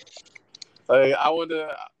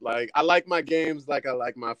 I like my games like I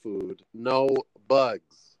like my food. No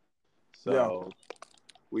bugs. So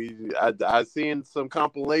I seen some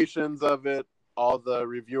compilations of it. All the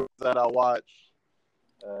reviews that I watch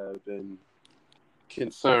have been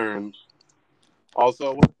concerned.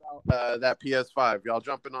 Also, what about that PS5? Y'all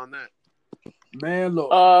jumping on that? Man, look,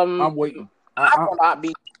 I'm waiting. I will not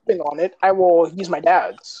be jumping on it. I will use my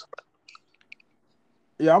dad's.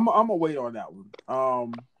 Yeah, I'm gonna wait on that one.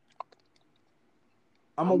 I'm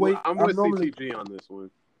gonna wait. I'm with CTG on this one.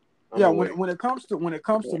 When it comes to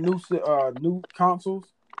new consoles,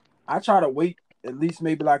 I try to wait at least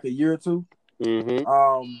maybe like a year or two.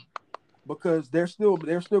 Mm-hmm. Because they're still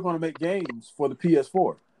going to make games for the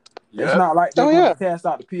PS4. Yep. It's not like they're going to cast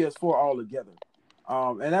out the PS4 altogether.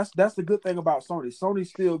 And that's the good thing about Sony. Sony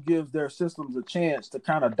still gives their systems a chance to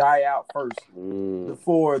kind of die out first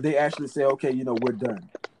before they actually say, okay, we're done.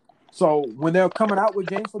 So when they're coming out with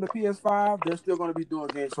games for the PS5, they're still going to be doing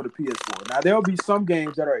games for the PS4. Now there'll be some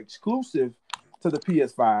games that are exclusive to the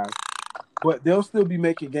PS5, but they'll still be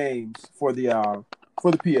making games for the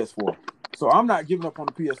PS4. So I'm not giving up on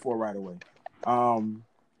the PS4 right away.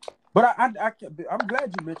 But I'm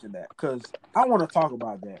glad you mentioned that, because I want to talk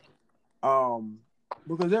about that.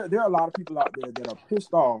 Because there are a lot of people out there that are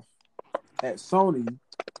pissed off at Sony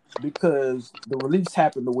because the release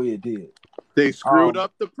happened the way it did. They screwed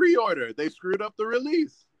up the pre-order. They screwed up the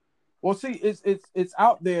release. Well, see, it's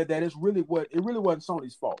out there that it really wasn't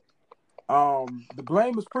Sony's fault. The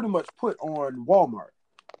blame is pretty much put on Walmart.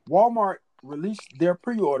 Walmart released their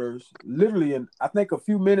pre-orders literally in, I think, a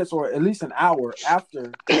few minutes or at least an hour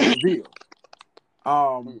after the reveal.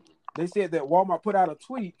 They said that Walmart put out a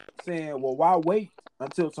tweet saying, well, why wait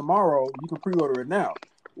until tomorrow? You can pre-order it now.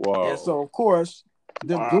 Whoa. And so, of course,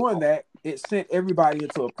 them doing that, it sent everybody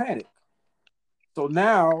into a panic. So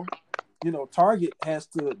now, Target has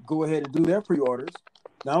to go ahead and do their pre-orders.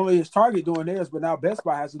 Not only is Target doing theirs, but now Best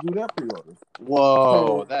Buy has to do their pre-orders.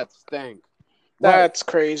 Whoa, so, that stank. That's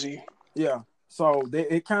crazy. Yeah. So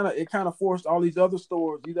it kind of forced all these other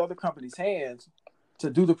stores, these other companies' hands to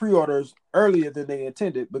do the pre-orders earlier than they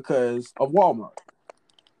intended because of Walmart.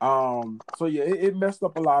 So yeah, it messed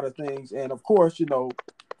up a lot of things, and of course,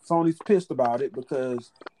 Sony's pissed about it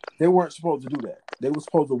because they weren't supposed to do that. They were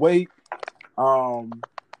supposed to wait.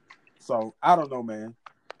 So I don't know, man.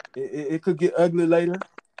 It could get ugly later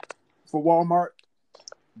for Walmart,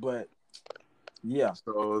 but yeah.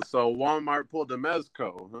 So Walmart pulled a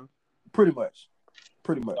Mezco, huh? Pretty much.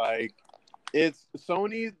 Like, it's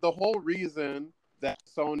Sony. The whole reason that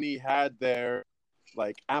Sony had their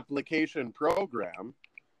application program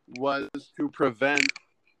was to prevent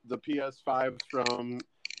the PS5 from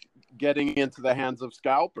getting into the hands of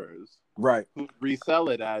scalpers, right? Who resell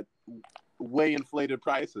it at way inflated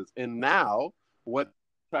prices. And now, what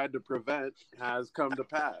tried to prevent has come to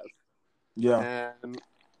pass. Yeah, and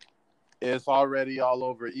it's already all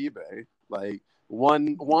over eBay. Like one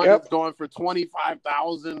is going for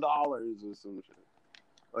 $25,000 or some shit,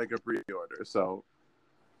 like a pre-order. So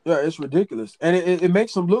yeah, it's ridiculous, and it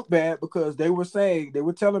makes them look bad because they were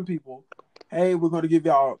telling people, hey, we're going to give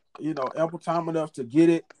y'all, ample time enough to get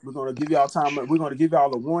it. We're going to give y'all time. We're going to give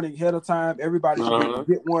y'all a warning ahead of time. Everybody should be able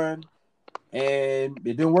to get one. And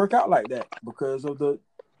it didn't work out like that because of the,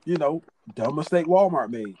 dumb mistake Walmart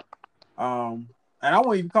made. And I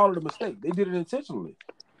won't even call it a mistake. They did it intentionally.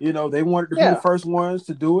 They wanted to be the first ones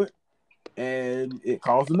to do it, and it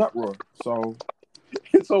caused an uproar. So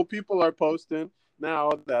people are posting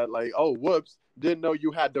now that oh, whoops, didn't know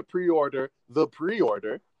you had to pre-order the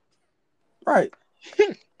pre-order. Right.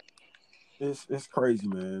 It's crazy,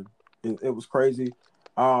 man. It was crazy.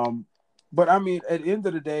 But I mean, at the end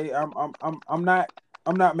of the day, I'm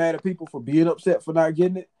not mad at people for being upset for not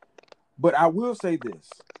getting it. But I will say this: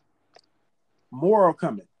 more are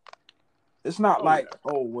coming. It's not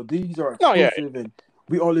these are exclusive and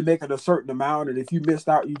we only making a certain amount, and if you missed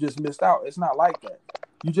out, you just missed out. It's not like that.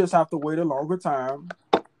 You just have to wait a longer time,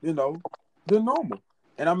 than normal.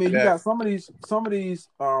 And I mean, you got some of these companies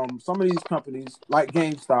like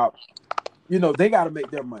GameStop, they got to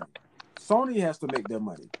make their money. Sony has to make their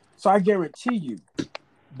money. So I guarantee you,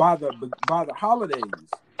 by the holidays,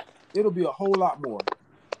 it'll be a whole lot more.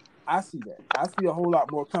 I see that. I see a whole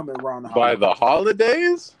lot more coming around the holidays. By the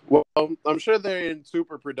holidays? Well, I'm sure they're in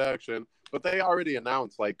super production, but they already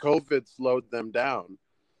announced COVID slowed them down,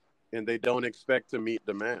 and they don't expect to meet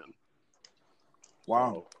demand.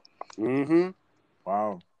 Wow. So,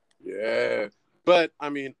 Wow. Yeah. But I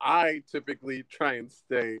mean, I typically try and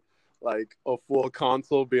stay a full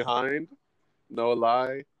console behind. No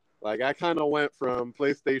lie. I kind of went from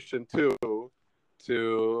PlayStation 2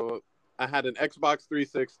 to I had an Xbox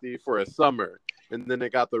 360 for a summer, and then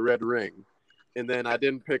it got the red ring. And then I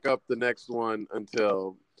didn't pick up the next one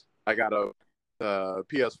until I got a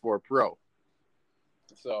PS4 Pro.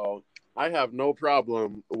 So I have no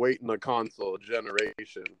problem waiting a console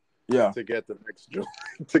generation to get the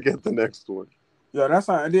next one. Yeah, that's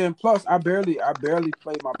fine. And then plus I barely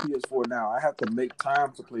play my PS4 now. I have to make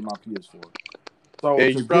time to play my PS4. So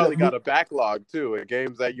and you probably got a backlog too of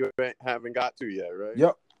games that you haven't got to yet, right?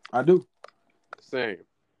 Yep, I do. Same.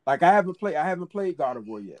 I haven't played God of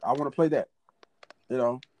War yet. I want to play that.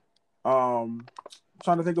 I'm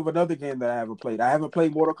trying to think of another game that I haven't played. I haven't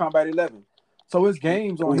played Mortal Kombat 11. So it's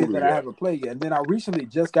games on here that I haven't played yet. And then I recently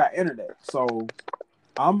just got internet. So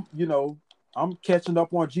I'm catching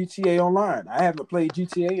up on GTA Online. I haven't played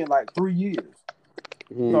GTA in 3 years.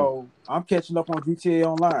 So I'm catching up on GTA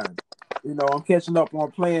Online. I'm catching up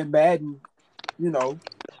on playing Madden,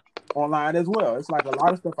 online as well. It's a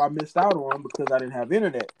lot of stuff I missed out on because I didn't have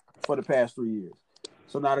internet for the past 3 years.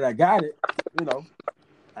 So now that I got it,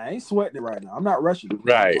 I ain't sweating it right now. I'm not rushing it.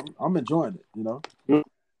 Right. I'm enjoying it,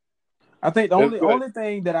 I think the only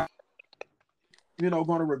thing that I, going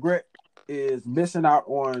to regret is missing out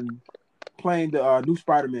on playing the new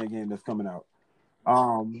Spider-Man game that's coming out.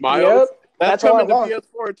 Miles, that's coming to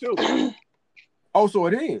PS4 too. Oh, so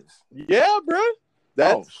it is? Yeah, bro.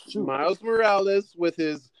 That's Miles Morales with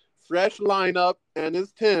his fresh lineup and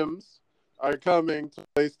his Tims are coming to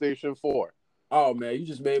PlayStation 4. Oh man, you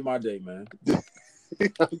just made my day, man.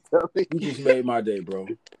 I'm telling You just made my day, bro.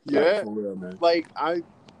 Yeah. Like, for real, man. Like I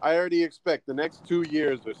already expect the next 2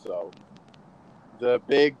 years or so, the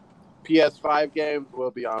big PS5 games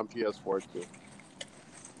will be on PS4 too.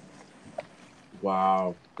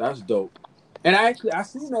 Wow, that's dope. And I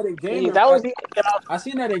seen that at Game. That would be. I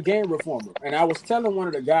seen that at Game Reformer, and I was telling one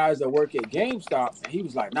of the guys that work at GameStop, and he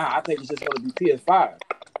was like, "Nah, I think it's just going to be PS5."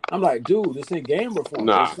 I'm like, "Dude, it's in Game Reformer.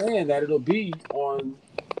 Nah. They're saying that it'll be on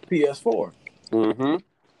PS4." Mm-hmm.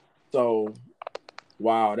 So,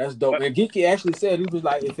 wow, that's dope. And Geeky actually said he was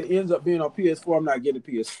like, "If it ends up being on PS4, I'm not getting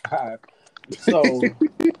PS5." So,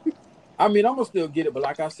 I mean, I'm gonna still get it, but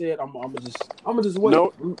like I said, I'm gonna just wait.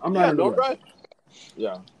 No, I'm not in no a rush. rush.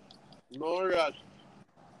 Yeah. No rush.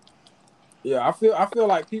 Yeah, I feel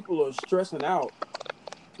like people are stressing out,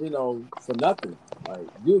 for nothing. Like,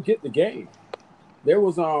 you'll get the game. There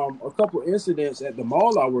was a couple incidents at the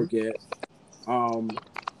mall I work at,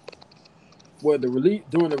 where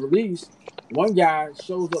during the release, one guy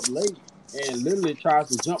shows up late and literally tries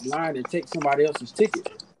to jump line and take somebody else's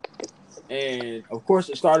ticket. And of course,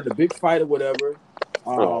 it started a big fight or whatever.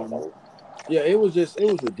 Yeah, it was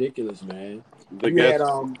ridiculous, man.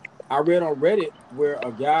 I read on Reddit where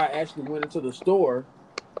a guy actually went into the store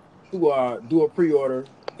to do a pre-order,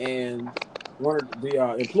 and one of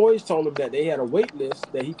the employees told him that they had a wait list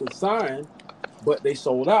that he could sign, but they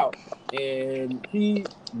sold out. And he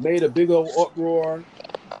made a big old uproar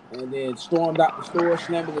and then stormed out the store,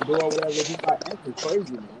 slamming the door, whatever. Just like acting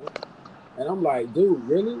crazy, man. And I'm like, dude,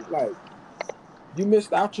 really? Like, you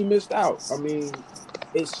missed out. I mean,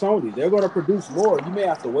 it's Sony. They're going to produce more. You may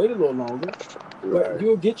have to wait a little longer, but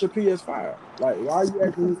you'll get your PS5. Like, why are you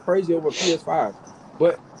acting crazy over PS5?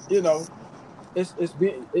 But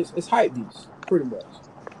it's hype beast, pretty much.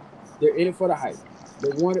 They're in it for the hype. They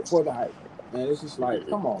want it for the hype, and it's just like,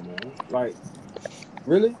 come on, man. Like,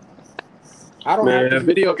 really? I don't have to.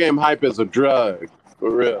 Video game hype is a drug,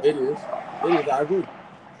 for real. It is. I agree.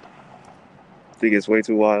 I think it's way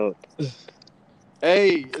too wild.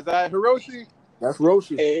 Hey, is that Hiroshi? That's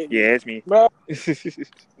Roshi. Hey, Yeah, it's me. bro.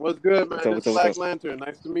 What's good, man? What's It's up? Black Lantern.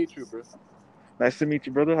 Nice to meet you, bro. Nice to meet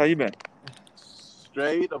you, brother. How you been?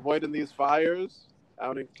 Straight, avoiding these fires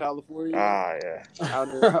out in California. Ah, yeah. Out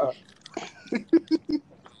in...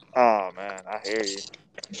 Oh, man, I hear you.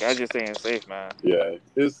 Guys just staying safe, man. Yeah,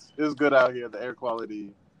 it's good out here. The air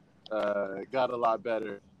quality got a lot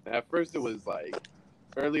better. At first, it was like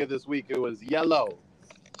earlier this week. It was yellow.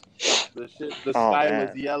 The sky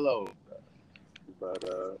was yellow. But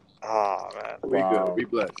oh man, we good. We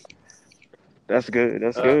blessed. That's good.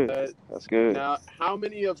 That's good. That's good. Now, how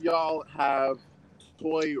many of y'all have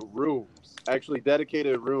toy rooms? Actually,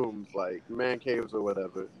 dedicated rooms like man caves or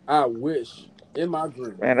whatever. I wish in my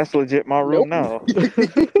dream. Man, that's legit my room now.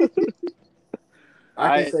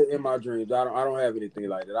 I can say in my dreams. I don't have anything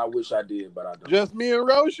like that. I wish I did, but I don't. Just me and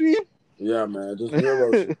Roshi? Yeah, man. Just me and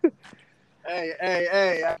Roshi.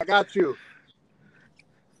 Hey, I got you.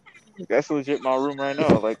 That's legit my room right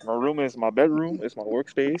now. Like, my room is my bedroom. It's my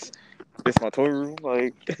workspace. It's my toy room.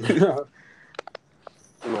 Like,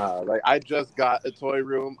 like I just got a toy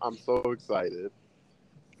room. I'm so excited.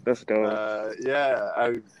 That's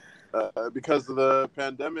dope. Because of the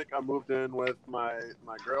pandemic, I moved in with my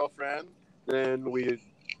girlfriend. Then we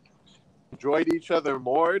enjoyed each other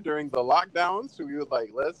more during the lockdown. So we were like,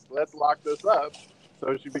 let's lock this up.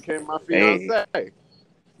 So she became my fiance. Hey.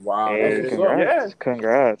 Wow. Hey, congrats.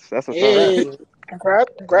 Congrats. That's what's Hey. up.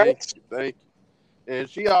 Congrats. Thank you. And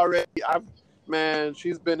she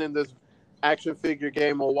she's been in this action figure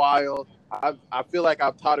game a while. I feel like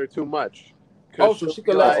I've taught her too much. Oh, so she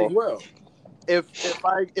collects as well. If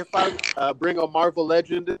I bring a Marvel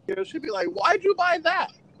Legend in here, she'd be like, "Why'd you buy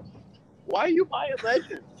that? Why you buy a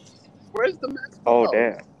Legend? Where's the Max?" Oh,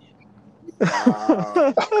 damn.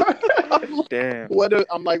 Wow. Damn. What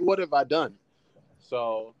have I done?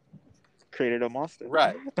 So created a monster.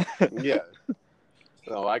 Right. Yeah.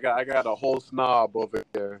 So I got a whole snob over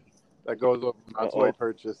here that goes over my toy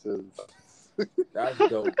purchases. That's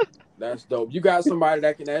dope. That's dope. You got somebody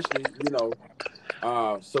that can actually,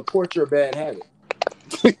 support your bad habit.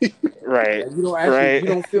 Right. And you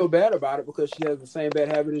don't feel bad about it because she has the same bad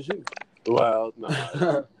habit as you. Well,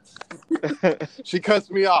 no. She cuts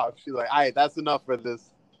me off. She's like, "All right, that's enough for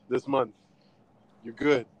this month. You're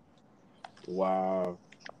good." Wow.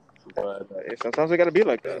 But sometimes it got to be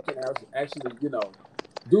like that. They can actually,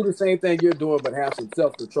 do the same thing you're doing, but have some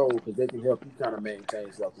self-control because they can help you kind of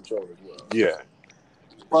maintain self-control as well. Yeah.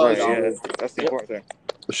 Right, yeah. That's the important thing.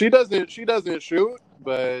 She doesn't shoot,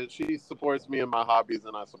 but she supports me in my hobbies,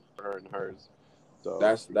 and I support her in hers. So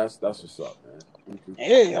That's what's up, man.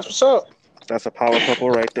 Hey, that's what's up. That's a power couple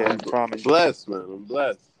right there. I I'm promise. blessed, man. I'm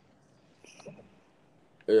blessed.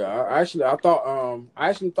 Yeah, I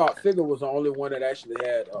actually thought Figure was the only one that actually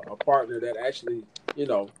had a partner that actually,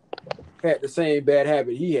 had the same bad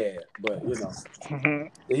habit he had. But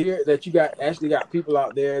to hear that you got people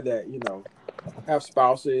out there that have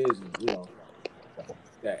spouses and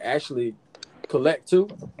that actually collect too.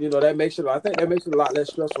 That makes it. I think that makes it a lot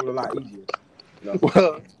less stressful, a lot easier.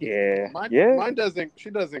 Well, Yeah. mine doesn't.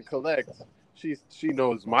 She doesn't collect. She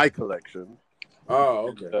knows my collection. Oh,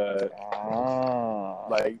 okay.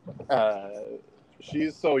 Like,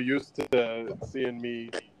 she's so used to seeing me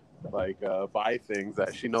like buy things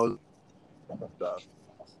that she knows stuff.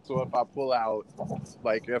 So if I pull out,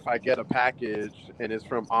 like, if I get a package and it's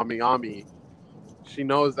from Ami Ami, she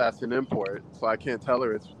knows that's an import, so I can't tell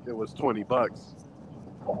her it was $20.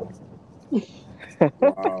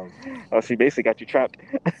 Wow. Oh, she basically got you trapped.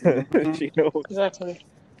 She knows. Exactly.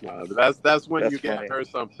 That's when That's you get funny. her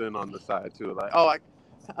something on the side too, like,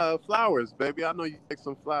 oh, flowers, baby. I know you like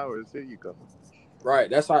some flowers. Here you go. Right.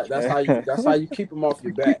 That's how you keep them off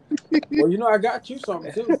your back. Well, I got you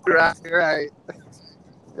something too. Right.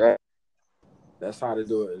 That's how to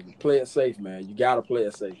do it. Play it safe, man. You gotta play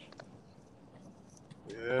it safe.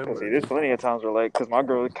 Yeah, See, man. there's plenty of times where, like, because my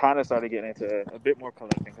girl kind of started getting into a bit more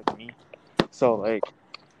collecting because of me. So, like,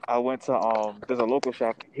 I went to there's a local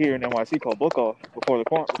shop here in NYC called Book Off before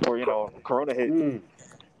Corona hit,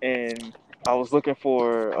 and I was looking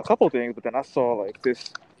for a couple things, but then I saw like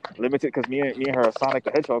this limited because me and her are Sonic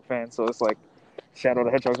the Hedgehog fans, so it's like Shadow the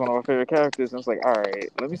Hedgehog's one of our favorite characters, and it's like, all right,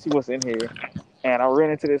 let me see what's in here, and I ran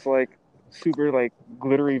into this like super like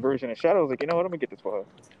glittery version of Shadow. I was like, you know what, I'm gonna get this for her.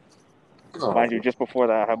 Oh. Mind you, just before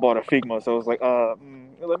that, I bought a Figma, so I was like,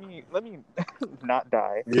 let me not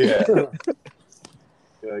die. Yeah.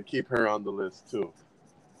 Keep her on the list too.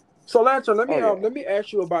 So, Lantern, let me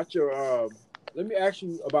ask you about your dial.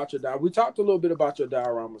 We talked a little bit about your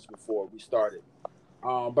dioramas before we started, but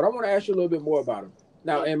I want to ask you a little bit more about them.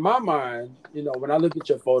 Now, in my mind, when I look at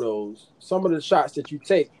your photos, some of the shots that you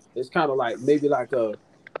take is kind of like maybe like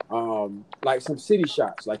like some city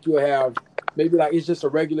shots. Like you'll have maybe like it's just a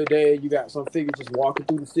regular day. You got some figure just walking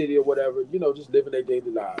through the city or whatever, just living their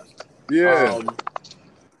daily lives. Yeah.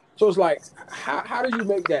 So it's like, how do you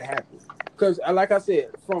make that happen? Because, like I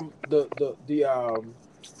said, from the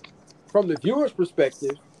viewer's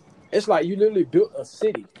perspective, it's like you literally built a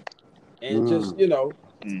city and just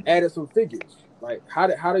added some figures. Like, how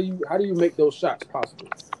do you make those shots possible?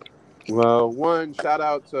 Well, one shout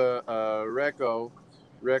out to Reko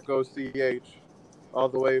CH, all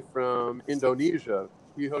the way from Indonesia.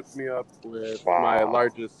 He hooked me up with my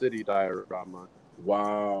largest city diorama.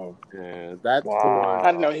 Wow. And that's the one.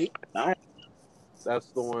 I didn't know he. That's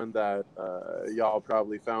the one that y'all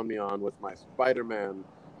probably found me on with my Spider-Man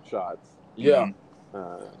shots. Yeah.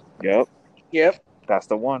 Yep. That's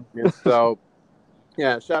the one. And so,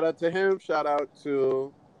 yeah, shout out to him. Shout out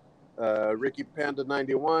to Ricky Panda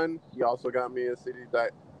 91. He also got me a city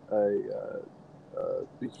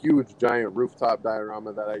the huge giant rooftop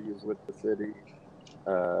diorama that I use with the city.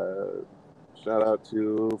 Shout out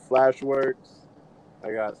to Flashworks.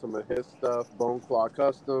 I got some of his stuff. Bone Claw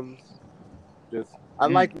Customs. I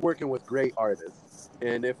like working with great artists,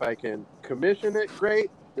 and if I can commission it, great.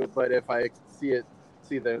 But if I see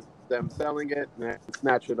them selling it and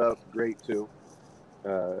snatch it up, great too.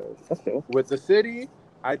 That's cool. With the city,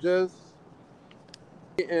 I just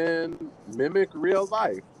and mimic real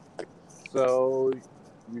life. So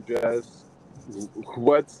you just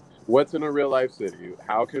what's in a real life city?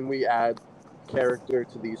 How can we add character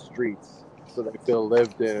to these streets so they feel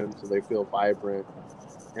lived in, so they feel vibrant?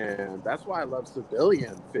 And that's why I love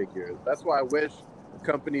civilian figures. That's why I wish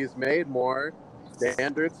companies made more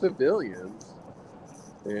standard civilians.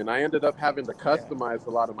 And I ended up having to customize a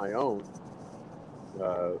lot of my own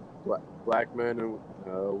black men and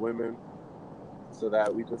women, so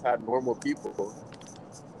that we just had normal people.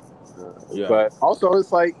 But also,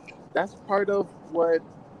 it's like that's part of what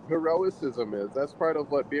heroicism is. That's part of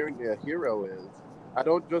what being a hero is. I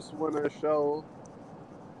don't just want to show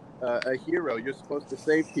a hero. You're supposed to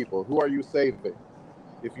save people. Who are you saving?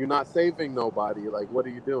 If you're not saving nobody, like, what are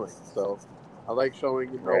you doing? So I like showing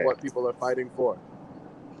what people are fighting for.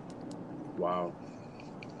 Wow.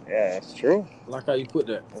 Yeah, it's true. I like how you put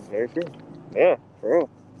that. That's very true. Yeah, for real.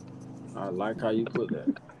 I like how you put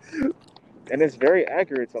that. And it's very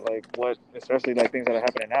accurate to like what, especially like things that are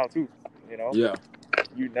happening now too. Yeah.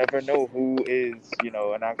 You never know who is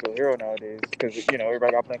an actual hero nowadays because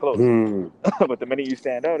everybody got plain clothes. But the minute you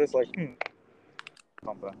stand out, it's like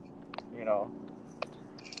something, you know.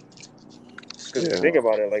 Because if you think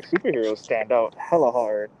about it, like superheroes stand out hella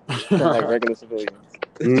hard from like regular civilians.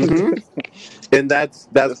 Mm-hmm. And that's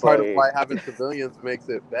Just part of like, why having civilians makes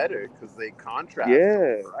it better, because they contrast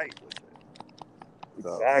yeah, so right with it.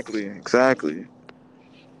 So, exactly.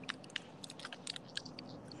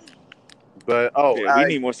 but Yeah, we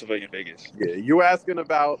need more civilian Vegas. yeah, you were asking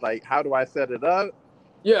about like how do I set it up?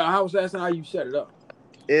 Yeah, I was asking how you set it up.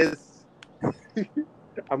 Is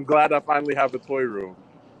I'm glad I finally have a toy room,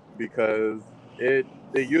 because it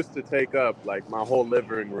used to take up like my whole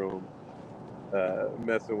living room.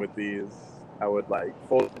 Messing with these, I would like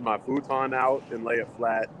fold my futon out and lay it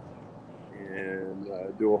flat, and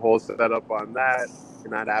do a whole setup on that.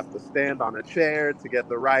 And I'd have to stand on a chair to get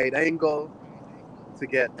the right angle to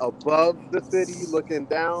get above the city looking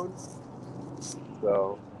down.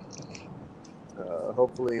 So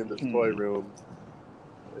hopefully in this toy room,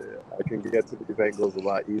 I can get to these angles a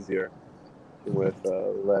lot easier with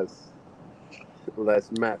less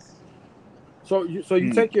mess. So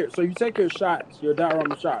you take your shots, your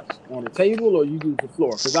diorama shots on the table, or you use the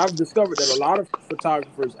floor? Because I've discovered that a lot of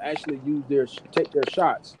photographers actually take their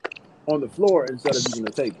shots on the floor instead of using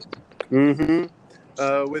the table. Mm-hmm.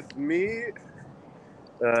 With me,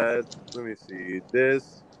 let me see.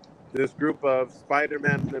 This group of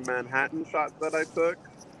Spider-Man in Manhattan shots that I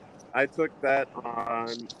took that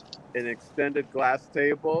on an extended glass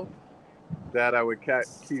table that I would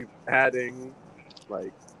keep adding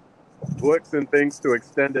like books and things to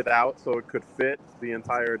extend it out so it could fit the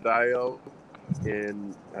entire dio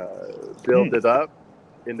and build it up.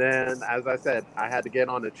 And then, as I said, I had to get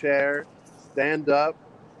on a chair, stand up,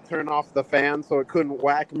 turn off the fan so it couldn't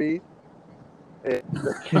whack me, and,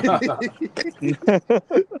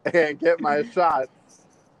 and get my shots.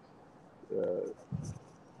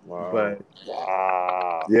 Wow. But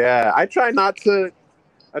yeah, I try not to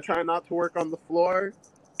work on the floor,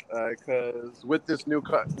 because with this room,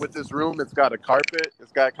 it's got a carpet.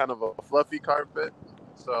 It's got kind of a fluffy carpet,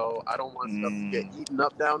 so I don't want stuff to get eaten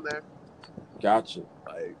up down there. Gotcha.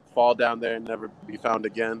 Like fall down there and never be found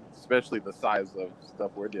again, especially the size of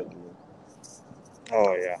stuff we're dealing with.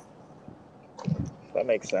 Oh yeah, that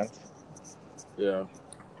makes sense. Yeah.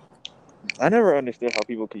 I never understood how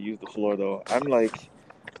people could use the floor though. I'm like,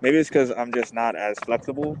 maybe it's because I'm just not as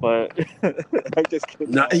flexible, but I just could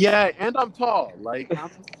not. Yeah, and I'm tall. Like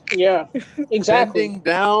I'm Yeah, exactly. bending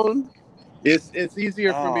down. It's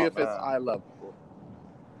easier for me if it's man. eye level.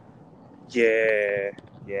 Yeah.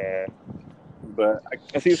 But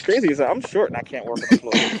And see, it's crazy is that I'm short and I can't work on the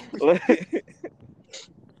floor.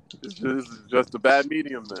 this is just a bad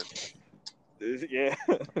medium then. Yeah,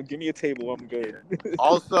 give me a table, I'm good.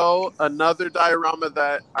 Also, another diorama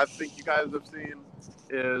that I think you guys have seen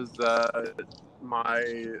is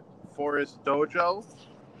my Forest Dojo.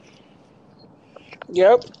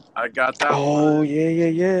 Yep. I got that one. Oh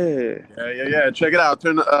yeah. Check it out.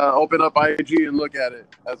 Open up IG and look at it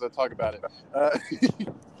as I talk about it.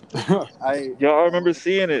 I remember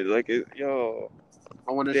seeing it. Like, I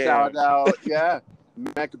want to shout out,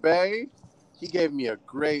 McBay. He gave me a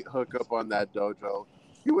great hookup on that dojo.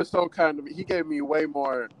 He was so kind of. He gave me way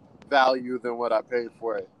more value than what I paid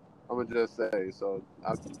for it. I'm gonna just say. So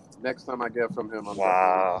next time I get from him, I'm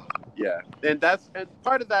and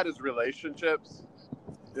part of that is relationships.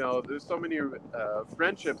 You know, there's so many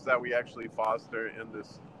friendships that we actually foster in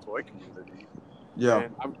this toy community. Yeah,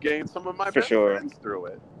 and I've gained some of my best friends through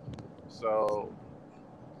it. So,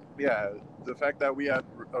 yeah, the fact that we had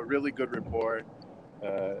a really good rapport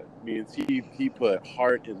means he put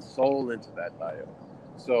heart and soul into that dio.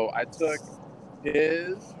 So I took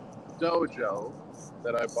his dojo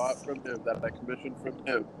that I bought from him, that I commissioned from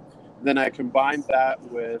him. Then I combined that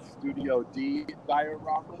with Studio D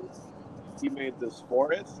dioramas. He made this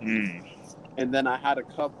forest. And then I had a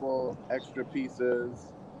couple extra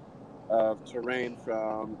pieces of terrain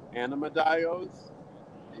from Anima Dios.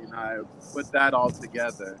 And I put that all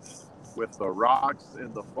together with the rocks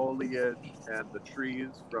and the foliage and the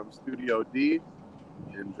trees from Studio D,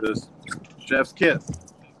 and just chef's kiss.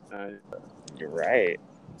 You're right.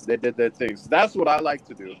 They did their things. So that's what I like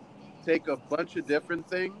to do. Take a bunch of different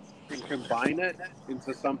things and combine it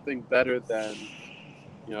into something better than,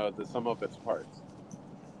 the sum of its parts.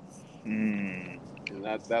 And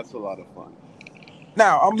that's a lot of fun.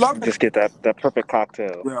 Now I'm loving just get that perfect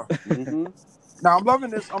cocktail. Yeah. Mm-hmm. Now I'm loving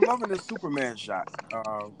this Superman shot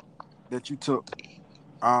that you took,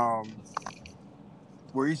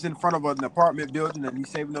 where he's in front of an apartment building and he's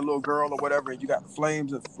saving a little girl or whatever, and you got the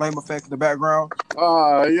flames and flame effect in the background.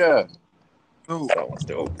 Yeah. Dude. That one's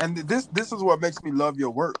dope. And this is what makes me love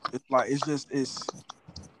your work. It's like it's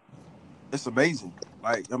amazing.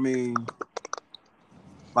 Like, I mean,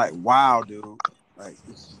 like, wow, dude. Like,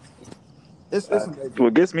 it's amazing.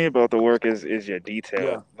 What gets me about the work is your detail.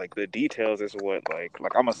 Yeah. Like the details is what like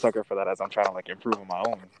I'm a sucker for that as I'm trying to like improve on my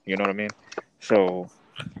own. You know what I mean? So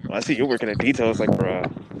when I see you working in details, like,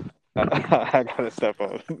 bruh, I gotta step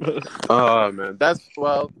up. Oh man,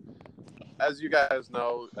 as you guys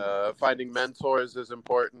know, finding mentors is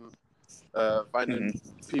important. Finding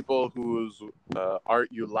people whose art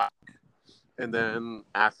you like, and then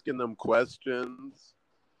asking them questions.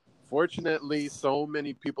 Fortunately, so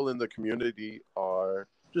many people in the community are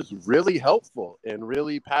just really helpful and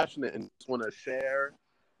really passionate and just want to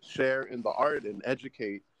share in the art and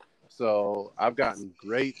educate. So I've gotten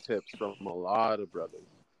great tips from a lot of brothers.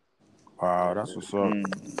 Wow, that's what's up.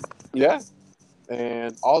 Yeah.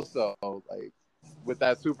 And also, like, with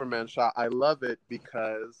that Superman shot, I love it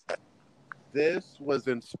because this was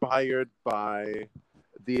inspired by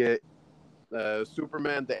the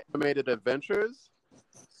Superman the Animated Adventures,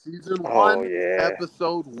 season 1, Oh yeah.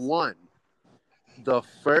 episode 1.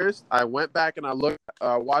 I went back and I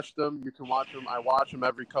watched them. You can watch them. I watch them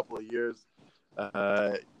every couple of years.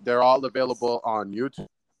 They're all available on YouTube.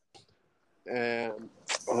 And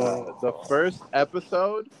the first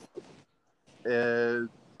episode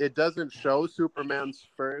it doesn't show Superman's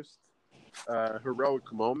first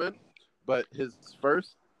heroic moment, but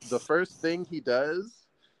the first thing he does,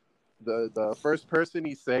 the first person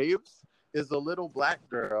he saves is a little black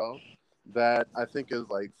girl that I think is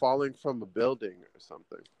like falling from a building or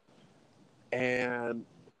something. And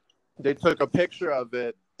they took a picture of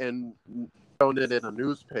it and shown it in a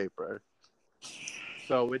newspaper.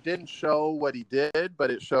 So it didn't show what he did,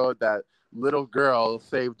 but it showed that little girl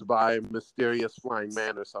saved by a mysterious flying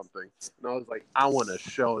man or something. And I was like, I want to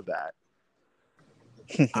show that.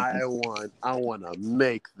 I want to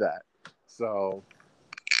make that. So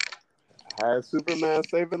I had Superman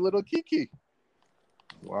saving little Kiki.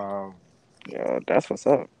 Wow. Yeah, that's what's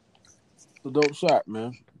up. It's a dope shot,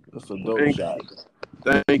 man. That's a dope shot.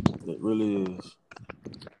 Thank you. It really is.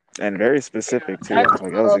 And very specific too. Like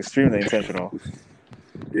that was extremely intentional.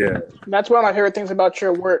 Yeah. That's one of my favorite things about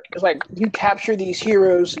your work is like you capture these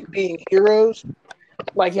heroes being heroes.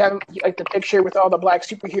 Like you have like the picture with all the black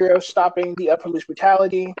superheroes stopping the police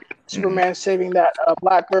brutality, Superman saving that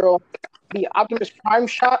black girl, the Optimus Prime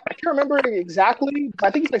shot. I can't remember it exactly, but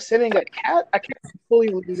I think he's like saving a cat. I can't fully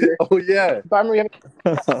remember. Oh yeah. But I remember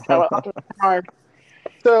Optimus Prime.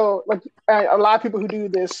 So, like a lot of people who do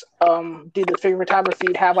this figure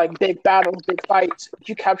photography have like big battles, big fights. But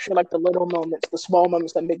you capture like the little moments, the small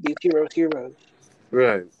moments that make these heroes.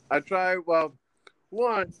 Right. I try. Well,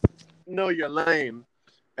 one, know your lane,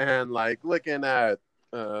 and like looking at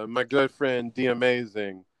my good friend D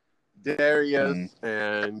Amazing, Darius,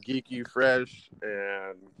 and Geeky Fresh,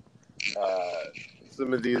 and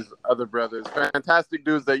some of these other brothers, fantastic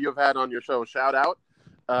dudes that you've had on your show. Shout out.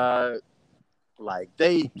 Like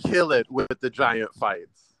they kill it with the giant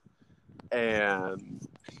fights, and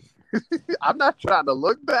I'm not trying to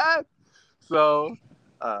look bad, so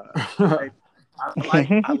I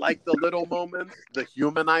like the little moments, the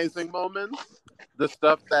humanizing moments, the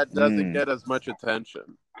stuff that doesn't get as much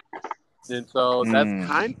attention, and so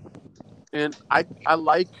that's and I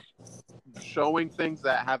like showing things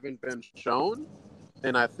that haven't been shown,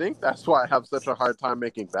 and I think that's why I have such a hard time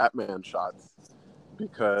making Batman shots.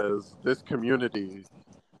 Because this community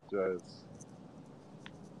does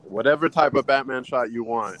whatever type of Batman shot you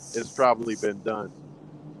want, it's probably been done.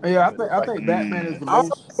 Yeah, I think Batman is the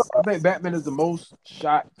most. I think Batman is the most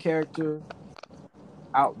shot character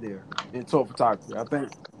out there in total photography. I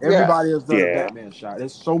think everybody has done a Batman shot.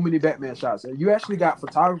 There's so many Batman shots, and you actually got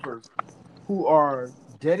photographers who are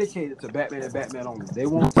dedicated to Batman and Batman only. They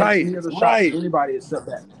won't take any other shots of anybody except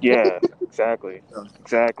Batman. Yeah, exactly.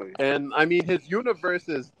 And I mean, his universe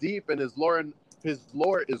is deep, and his lore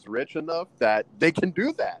is rich enough that they can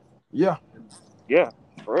do that. Yeah,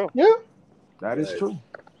 for real. Yeah, that is true.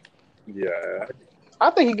 Yeah,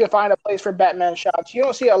 I think you can find a place for Batman shots. You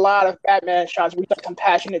don't see a lot of Batman shots where he's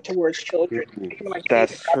compassionate towards children. Like,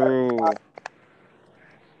 that's true.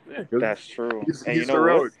 Yeah, that's true. He's and you know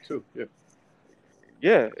heroic what? too. Yeah.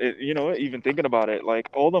 Yeah, you know, even thinking about it, like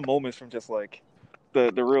all the moments from just like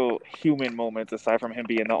the real human moments, aside from him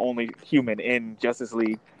being the only human in Justice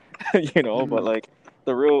League, you know, but like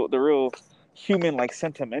the real human like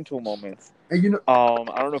sentimental moments. And you know, I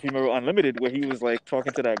don't know if you remember Unlimited, where he was like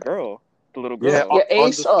talking to that girl, the little girl. Yeah,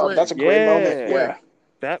 Ace. Oh, that's a great moment. Yeah.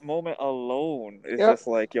 That moment alone is just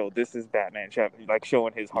like, yo, this is Batman, like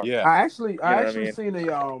showing his heart. Yeah. I actually seen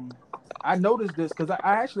a I noticed this because I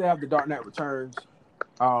actually have the Dark Knight Returns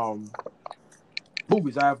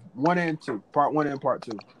movies. I have 1 and 2, part 1 and part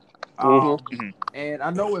 2. And I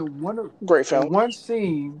know in Great film. one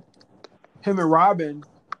scene, him and Robin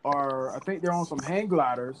I think they're on some hang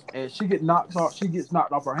gliders, and she gets knocked off. She gets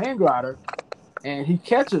knocked off her hang glider, and he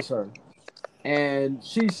catches her, and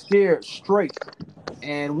she's scared straight.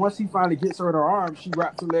 And once he finally gets her in her arms, she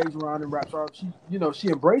wraps her legs around and wraps her arms. She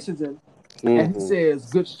embraces him, and he says,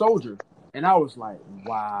 "Good soldier." And I was like,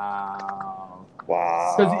 wow.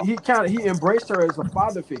 Because he embraced her as a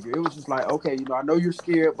father figure. It was just like, okay, I know you're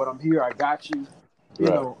scared, but I'm here. I got you.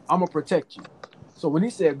 I'm gonna protect you. So when he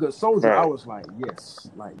said "good soldier," I was like, yes,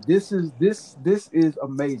 like this is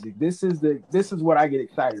amazing. This is what I get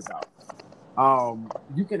excited about.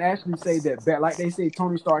 You can actually say that, like they say,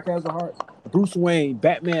 Tony Stark has a heart. Bruce Wayne,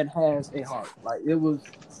 Batman has a heart. Like it was.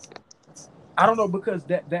 I don't know, because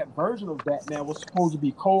that version of Batman was supposed to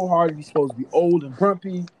be cold-hearted. He's supposed to be old and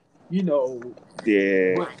grumpy,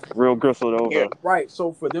 Yeah, real gristled over. Yeah, right.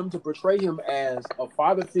 So for them to portray him as a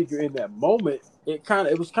father figure in that moment, it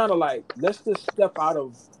was kind of like, let's just step out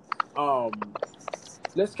of,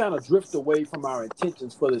 let's kind of drift away from our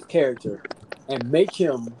intentions for this character and make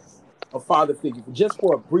him a father figure just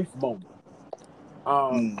for a brief moment.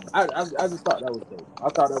 I just thought that was dope. I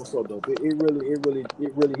thought that was so dope. It really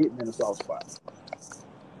hit me in a soft spot.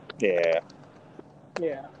 Yeah.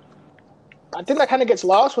 I think that kind of gets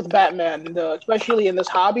lost with Batman, especially in this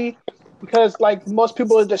hobby, because like most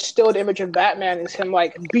people, the distilled image of Batman is him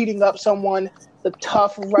like beating up someone, the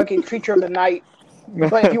tough, rugged creature of the night.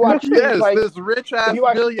 But if you watch, this rich ass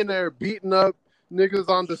billionaire beating up niggas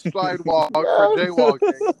on the sidewalk for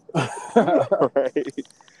jaywalking.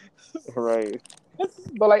 Right.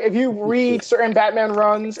 But like, if you read certain Batman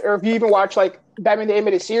runs, or if you even watch like Batman the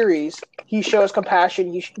Animated Series, he shows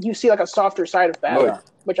compassion. You see like a softer side of Batman,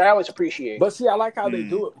 which I always appreciate. But see, I like how they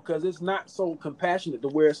do it, because it's not so compassionate to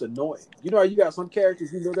where it's annoying. You got some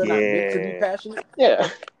characters, they're not meant to be passionate. Yeah.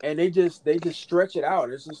 And they just stretch it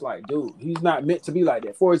out. It's just like, dude, he's not meant to be like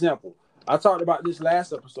that. For example, I talked about this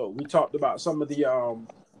last episode. We talked about some of the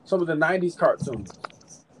 90s cartoons.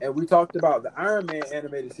 And we talked about the Iron Man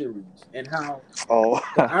animated series and how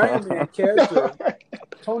the Iron Man character,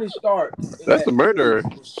 Tony Stark, that's a murderer,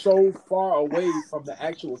 was so far away from the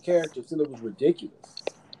actual character till it was ridiculous.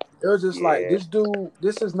 It was just like, this dude,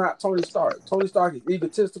 this is not Tony Stark. Tony Stark is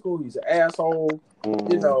egotistical. He's an asshole.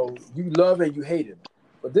 You love and you hate him.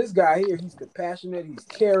 But this guy here, he's compassionate. He's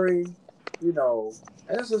caring. And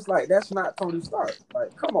it's just like, that's not Tony Stark.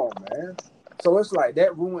 Like, come on, man. So it's like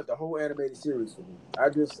that ruined the whole animated series for me. I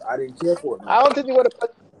didn't care for it. I don't think they would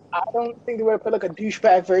have put like a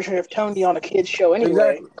douchebag version of Tony on a kids show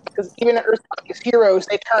anyway. Because even in Earth's Heroes,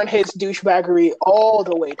 they turned his douchebaggery all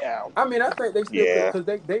the way down. I mean, I think they still could,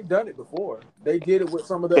 because they've done it before. They did it with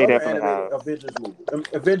some of the other animated Avengers movies,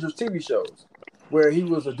 Avengers TV shows, where he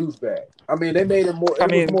was a douchebag. I mean, they made him more.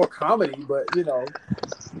 It was more comedy, but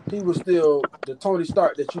he was still the Tony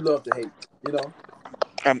Stark that you love to hate.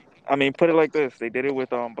 I mean, put it like this: they did it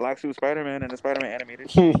with Black Suit Spider-Man and the Spider-Man animated.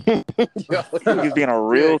 He was being a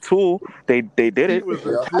real tool. They did it. It was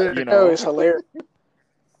hilarious.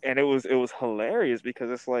 And it was hilarious because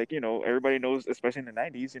it's like, everybody knows, especially in the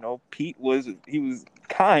 90s, Pete was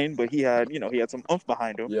kind, but he had some oomph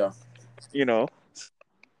behind him. Yeah.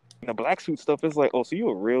 The Black Suit stuff is like, oh, so you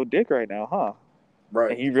a real dick right now, huh?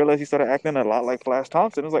 Right. And he realized he started acting a lot like Flash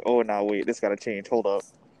Thompson. It was like, oh, now wait, this got to change. Hold up.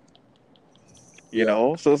 You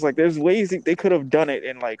know, so it's like there's ways they could have done it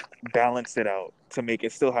and like balanced it out to make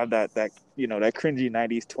it still have that that cringy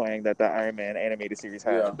 90s twang that the Iron Man animated series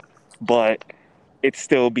had, but it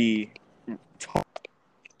still be and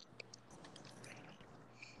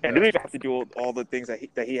they didn't have to do all the things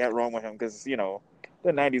that he had wrong with him, because the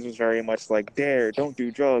 90s was very much like, dare, don't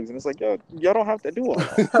do drugs, and it's like, y'all don't have to do all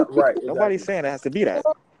that. Right. Nobody's saying it has to be that.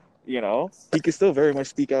 He could still very much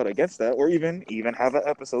speak out against that, or even have an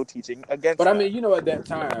episode teaching against But that. I mean, at that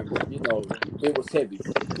time, it was heavy.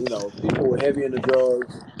 People were heavy into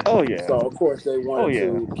drugs. Oh, yeah. So, of course, they wanted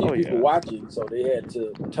to keep people watching, so they had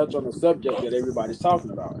to touch on the subject that everybody's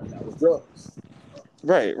talking about, and that was drugs.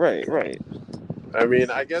 Right. I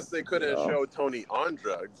mean, I guess they couldn't show Tony on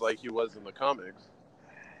drugs like he was in the comics.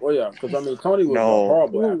 Well, yeah, because, I mean, Tony was a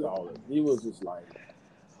horrible alcoholic. He was just like...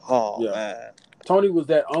 man. Tony was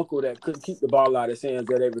that uncle that couldn't keep the ball out of his hands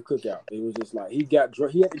at every cookout. It was just like, he had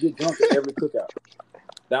to get drunk at every cookout.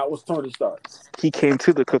 That was Tony Stark. He came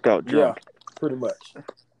to the cookout drunk. Yeah, pretty much.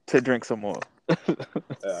 To drink some more. It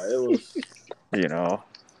was...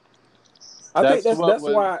 I think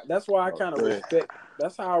that's why I kind of respect...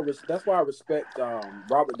 That's why I respect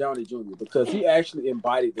Robert Downey Jr., because he actually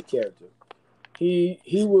embodied the character. He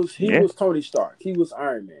was Tony Stark. He was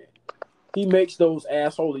Iron Man. he makes those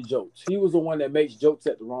assholey jokes. He was the one that makes jokes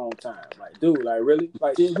at the wrong time. Like, dude, like really?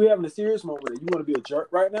 Like we having a serious moment and you want to be a jerk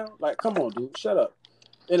right now? Like, come on, dude, shut up.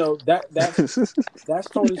 You know, that's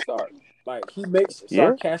Tony Stark. Like he makes Yeah.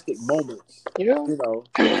 sarcastic moments, You know, you know,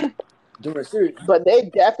 during serious. but they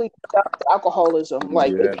definitely took out the alcoholism.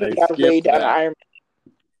 Like they Yeah, took they Darth Vader skipped out of that. Iron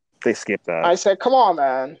They skipped Man. that. I said, come on,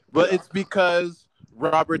 man. But it's because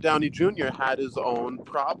Robert Downey Jr. had his own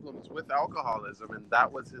problems with alcoholism, and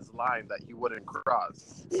that was his line that he wouldn't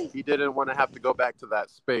cross. He didn't want to have to go back to that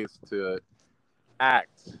space to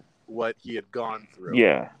act what he had gone through.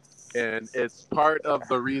 Yeah. And it's part of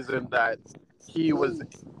the reason that he was,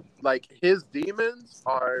 like, his demons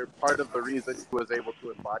are part of the reason he was able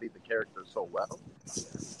to embody the character so well.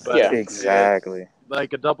 But Yeah. Exactly. it's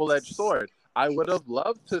like a double-edged sword. I would have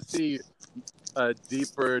loved to see a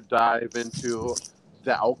deeper dive into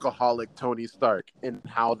the alcoholic Tony Stark and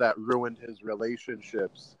how that ruined his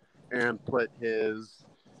relationships and put his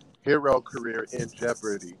hero career in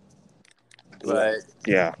jeopardy. But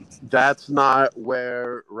Yeah. that's not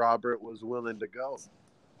where Robert was willing to go.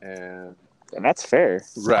 And that's fair.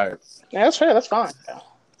 Right. Yeah, that's fair. That's fine.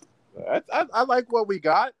 I like what we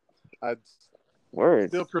got. I Word.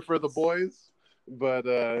 still prefer the boys. But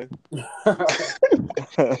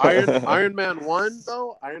Iron Man 1,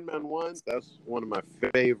 though, Iron Man 1, that's one of my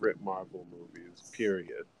favorite Marvel movies,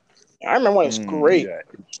 period. Iron Man 1 is great. Yeah.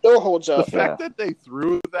 Still holds The up. fact that they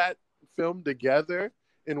threw that film together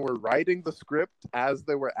and were writing the script as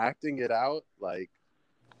they were acting it out, like,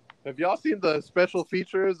 have y'all seen the special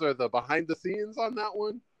features or the behind the scenes on that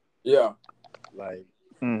one? Yeah. Like,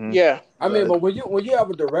 Yeah. I mean, but when you have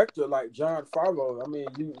a director like Jon Favreau, I mean,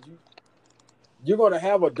 you're gonna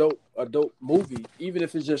have a dope movie, even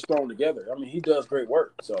if it's just thrown together. I mean, he does great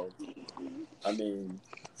work. So, I mean,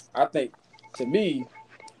 I think to me,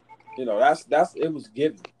 you know, that's it was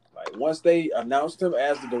given. Like once they announced him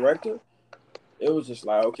as the director, it was just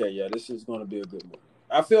like, okay, yeah, this is gonna be a good movie.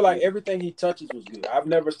 I feel like everything he touches was good. I've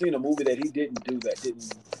never seen a movie that he didn't do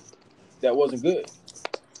that wasn't good.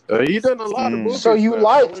 He done a lot of movies. So you man.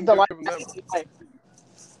 liked the life.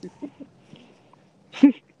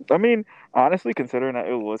 I mean, honestly, considering that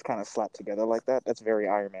it was kind of slapped together like that, that's very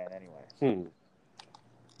Iron Man anyway.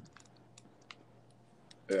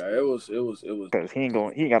 Yeah, it was. Because he ain't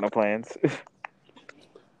got no plans.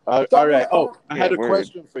 All right. Oh, I had a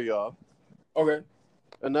question for y'all. Okay.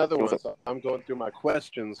 Another one. So I'm going through my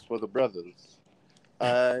questions for the brothers.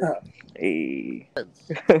 Hey.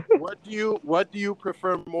 What do you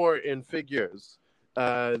prefer more in figures?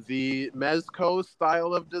 The Mezco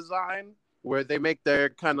style of design, where they make their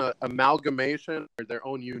kind of amalgamation or their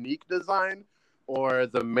own unique design, or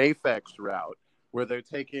the Mafex route, where they're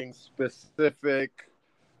taking specific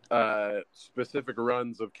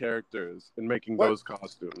runs of characters and making those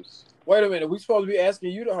costumes. Wait a minute, we supposed to be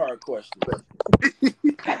asking you the hard question.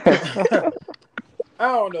 I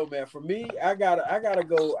don't know, man. For me, I gotta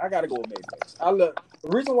go with Mafex. The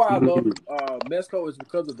reason why I love Mezco is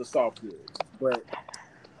because of the soft goods, but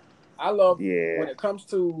I love when it comes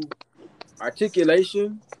to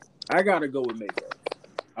articulation, I gotta go with Mafex.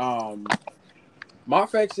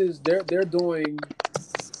 Mafex is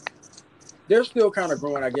they're still kind of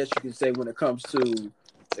growing, I guess you could say, when it comes to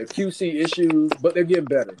the QC issues, but they're getting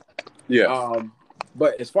better. Yeah.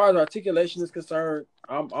 But as far as articulation is concerned,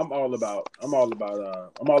 I'm all about Mafex.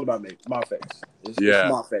 It's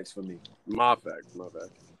Mafex for me. Mafex.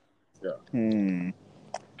 Yeah.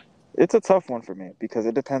 It's a tough one for me because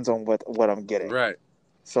it depends on what I'm getting. Right.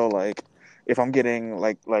 So like, if I'm getting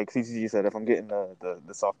like CCG said, if I'm getting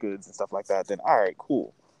the soft goods and stuff like that, then all right,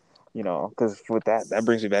 cool. You know, because with that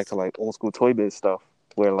brings me back to like old school Toy Biz stuff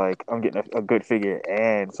where like I'm getting a good figure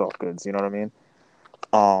and soft goods. You know what I mean?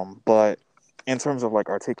 But in terms of like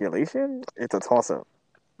articulation, it's a toss up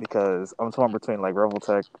because I'm torn between like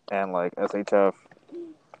Revoltech and like SHF,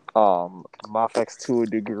 Mafex to a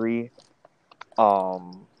degree,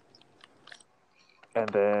 and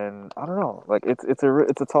then I don't know, like it's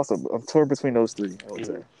a toss up. I'm torn between those three, I would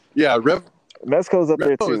say. Yeah, Mezco's up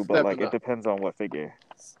there too, but like it depends on what figure.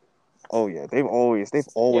 Oh yeah, they've always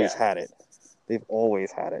had it. They've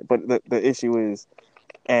always had it. But the issue is,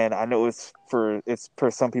 and I know it's per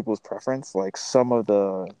some people's preference, like some of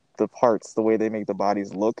the parts, the way they make the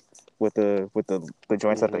bodies look with the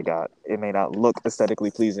joints that they got, it may not look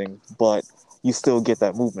aesthetically pleasing, but you still get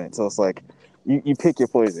that movement. So it's like you pick your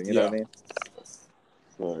poison, you know what I mean?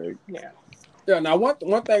 Like, yeah. Now one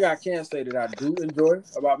thing I can say that I do enjoy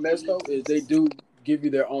about Mezco is they do give you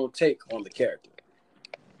their own take on the character.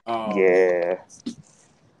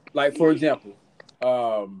 Like for example,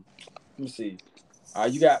 let me see.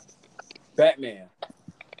 You got Batman.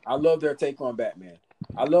 I love their take on Batman.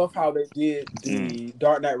 I love how they did the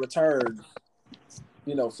Dark Knight Returns.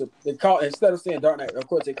 You know, so they call instead of saying Dark Knight, of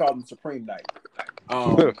course they called him Supreme Knight.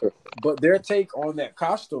 But their take on that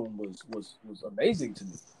costume was amazing to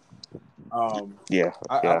me. I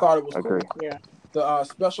thought it was cool. Yeah. The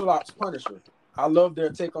Special Ops Punisher. I love their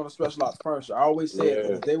take on the Special Ops Punisher. I always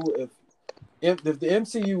said if they were if the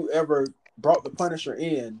MCU ever brought the Punisher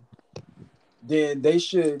in, then they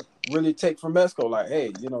should really take from Mezco. Like,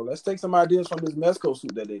 hey, you know, let's take some ideas from this Mezco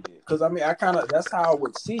suit that they did. Because I mean, that's how I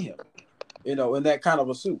would see him. You know, in that kind of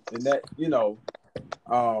a suit, in that, you know,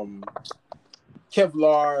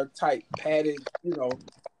 Kevlar type padded, you know,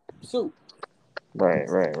 suit. Right.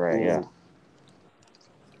 Yeah.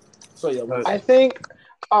 So yeah, I think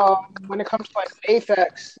when it comes to like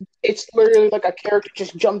Aphex, it's literally like a character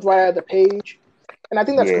just jumped right out of the page, and I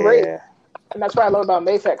think that's great. And that's what I love about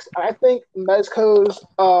Mafex. I think Mezco's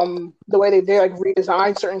the way they like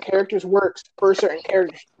redesign certain characters works for certain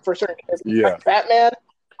characters. Yeah. Like Batman,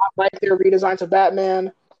 I like their redesigns of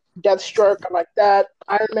Batman. Deathstroke, I like that.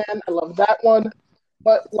 Iron Man, I love that one.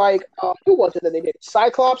 But like, who was it that they did?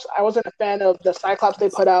 Cyclops. I wasn't a fan of the Cyclops they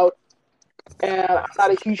put out, and I'm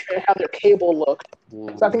not a huge fan of how their Cable looked.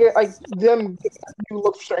 So I think like them new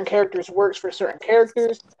look for certain characters works for certain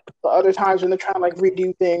characters, but other times when they're trying to like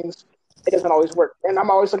redo things, it doesn't always work. And I'm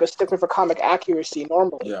always like a stickler for comic accuracy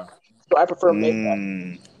normally. Yeah. So I prefer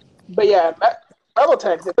Mafex. But yeah,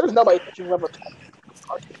 Revoltech, there's nobody touching Revoltech.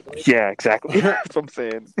 Yeah, exactly. That's what I'm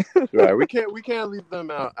saying. Right, we can't leave them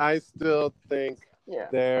out. I still think Yeah.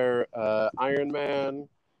 their Iron Man,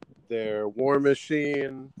 their War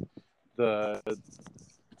Machine, the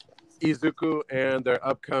Izuku, and their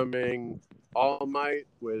upcoming All Might,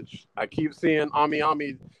 which I keep seeing Ami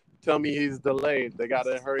tell me he's delayed. They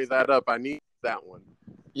gotta hurry that up. I need that one.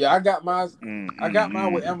 Yeah, I got mine. I got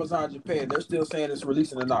mine with Amazon Japan. They're still saying it's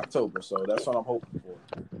releasing in October, so that's what I'm hoping for.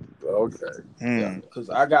 Okay. Yeah, because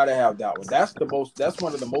I gotta have that one. That's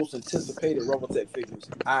one of the most anticipated Robotech figures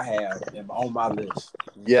I have on my list.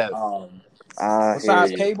 Yes.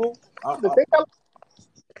 Besides Cable,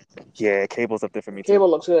 yeah, Cable's up there for me too. Cable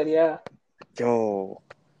looks good, yeah. Yo,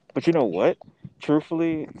 but you know what?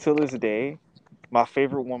 Truthfully, till this day, my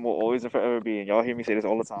favorite one will always and forever be, and y'all hear me say this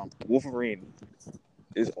all the time, Wolverine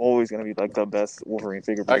is always going to be like the best Wolverine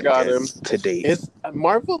figure. I got him to date. It's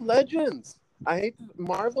Marvel Legends. I hate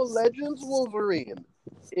Marvel Legends Wolverine.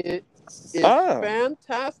 It is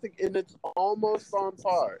fantastic, and it's almost on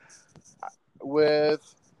par with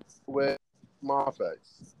Mafex.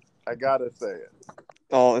 I gotta say it.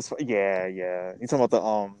 Oh, it's yeah. You talking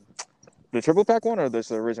about the triple pack one or the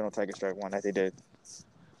original Tiger Strike one that they did?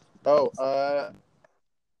 Oh,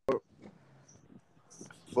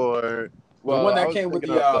 for the one that came with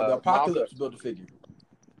the Apocalypse build a figure.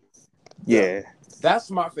 Yeah,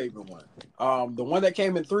 that's my favorite one. The one that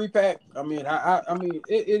came in 3-pack. I mean, I mean,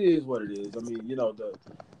 it is what it is. I mean, you know,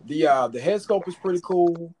 the head sculpt is pretty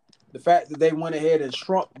cool. The fact that they went ahead and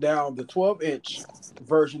shrunk down the 12-inch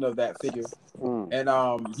version of that figure and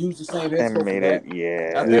used the same head sculpt for that.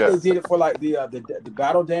 I think they did it for like the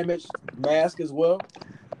battle damage mask as well.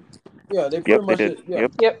 Yeah, they pretty much did.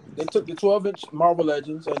 They took the 12-inch Marvel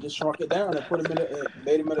Legends and just shrunk it down and put him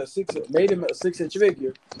made him a 6-inch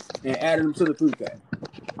figure and added him to the 3-pack.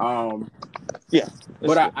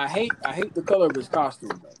 But I hate the color of his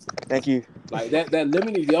costume though. Thank you. Like that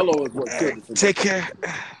limited yellow is what killed it for me. Take care.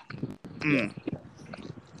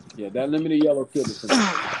 Yeah, that limited yellow killed it for me.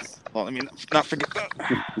 Well, let me not forget that.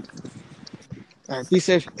 All right, be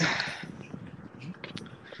safe.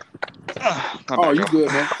 You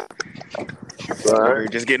good, man? Sorry,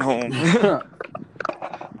 just getting home.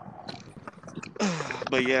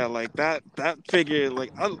 But yeah, like that figure,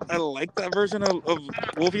 like I like that version of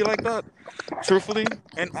Wolvie like that, truthfully.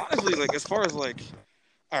 And honestly, like as far as like,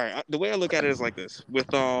 all right, the way I look at it is like this. With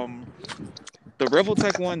the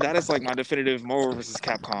Revoltech one, that is like my definitive Marvel vs.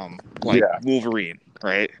 Capcom Wolverine,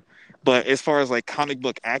 right? But as far as like comic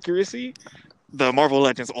book accuracy, the Marvel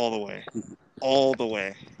Legends all the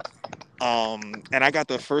way. And I got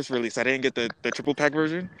the first release. I didn't get the triple pack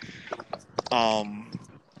version.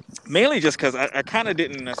 Mainly just because I kind of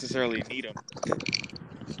didn't necessarily need them.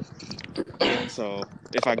 So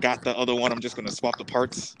if I got the other one, I'm just gonna swap the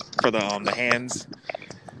parts for the hands.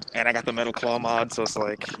 And I got the metal claw mod, so it's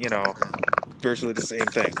like, you know, virtually the same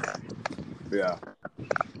thing. Yeah.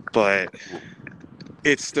 But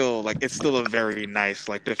it's still a very nice,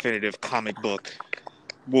 like, definitive comic book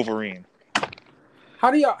Wolverine.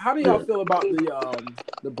 How do y'all feel about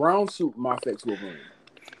the brown suit Mafex Wolverine?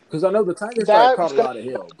 Because I know the Tiger Strike caught a lot of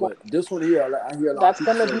hell, but this one here, I hear a lot of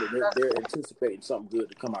people say that they're anticipating something good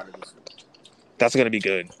to come out of this one. That's gonna be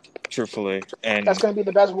good, truthfully. And That's going to be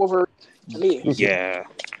the best Wolverine to me. yeah,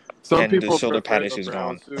 Some and the people shoulder pad prefer the issue's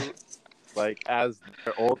brown gone. suit, like as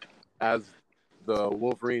the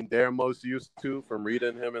Wolverine they're most used to from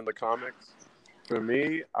reading him in the comics. For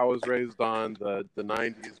me, I was raised on the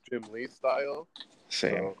 '90s Jim Lee style,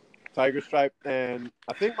 Same. so Tiger Stripe, and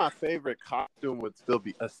I think my favorite costume would still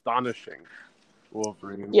be Astonishing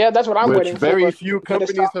Wolverine, Yeah, that's what I'm which waiting very for. few But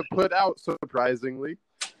it's companies have put out, surprisingly.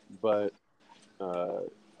 But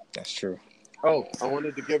That's true. oh, I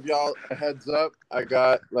wanted to give y'all a heads up. I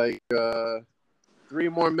got like 3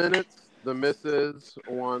 more minutes. The missus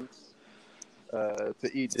wants to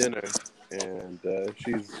eat dinner, and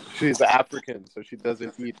she's African, so she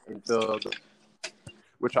doesn't eat until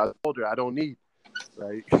which I told her I don't need,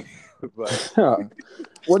 right? But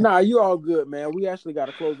well, nah, you all good, man. We actually got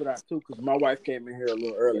to close it out too because my wife came in here a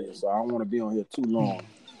little earlier, so I don't want to be on here too long.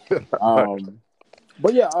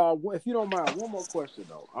 But yeah, if you don't mind, one more question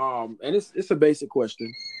though. And it's a basic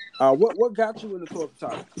question. What got you into toy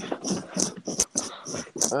photography?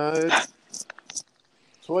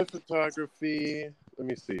 Toy photography. Let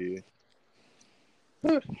me see.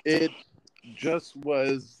 It just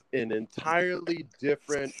was an entirely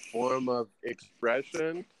different form of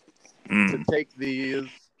expression to take these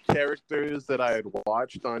characters that I had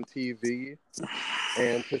watched on TV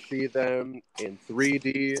and to see them in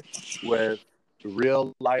 3D with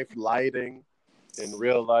real life lighting in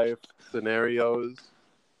real life scenarios.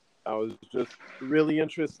 I was just really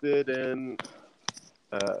interested in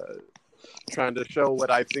trying to show what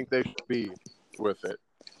I think they should be with it.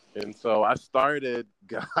 And so I started,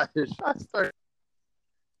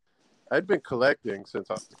 I'd been collecting since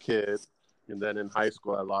I was a kid. And then in high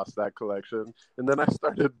school, I lost that collection. And then I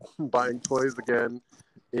started buying toys again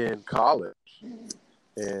in college.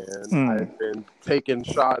 And I've been taking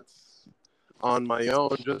shots on my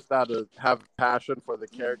own just out of have passion for the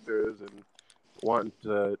characters and wanting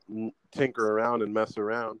to tinker around and mess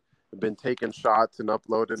around. I've been taking shots and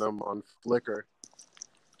uploading them on Flickr.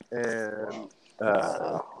 And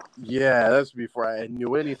yeah, that's before I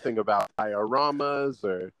knew anything about dioramas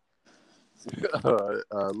or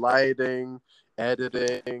lighting,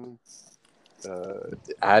 editing,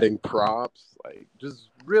 adding props, like just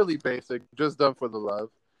really basic, just done for the love.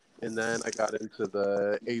 And then I got into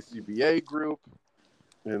the ACBA group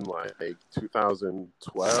in like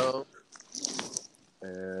 2012,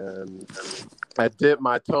 and I dipped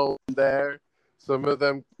my toe in there. Some of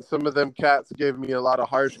them cats gave me a lot of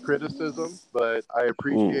harsh criticism, but I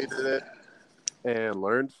appreciated it and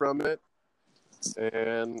learned from it.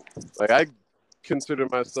 And like I consider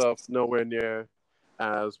myself nowhere near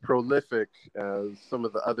as prolific as some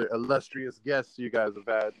of the other illustrious guests you guys have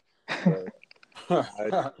had.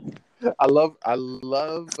 I love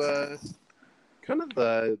kind of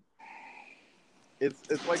the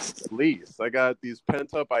it's like release. I got these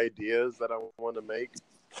pent up ideas that I want to make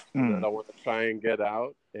that I want to try and get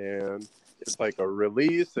out, and it's like a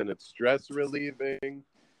release and it's stress relieving.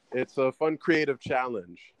 It's a fun creative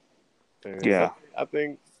challenge. And Yeah. I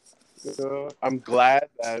think I'm glad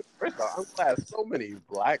that first of all, I'm glad so many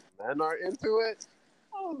black men are into it.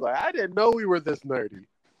 I was like, I didn't know we were this nerdy.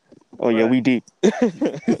 Oh yeah, we deep.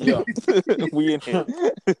 Yeah. We in here.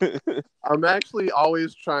 I'm actually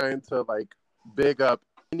always trying to like big up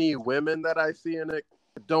any women that I see in it.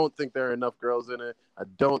 I don't think there are enough girls in it. I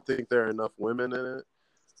don't think there are enough women in it.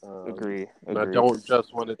 Agree. And I don't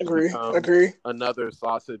just want it to become another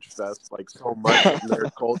sausage fest like so much of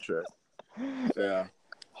nerd culture. Yeah.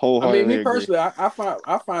 Wholeheartedly I mean, me agree. personally, I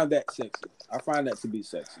find that sexy. I find that to be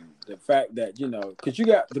sexy. The fact that, because you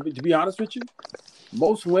got, to be honest with you,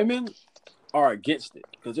 most women are against it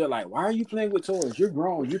because they're like, why are you playing with toys? You're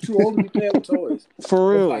grown. You're too old to be playing with toys.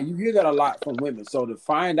 For real. It's like, you hear that a lot from women. So to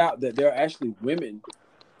find out that there are actually women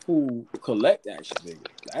who collect action figures,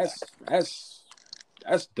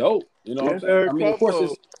 that's dope. You know what I'm saying? I mean, of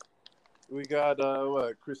course, it's... We got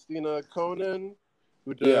Christina Conan,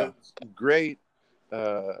 who does great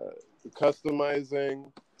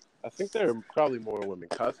customizing. I think there are probably more women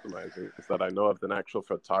customizing that I know of than actual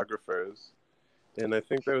photographers. And I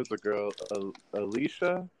think there was a girl,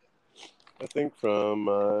 Alicia, I think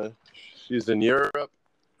from, she's in Europe,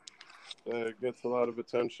 gets a lot of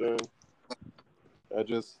attention. I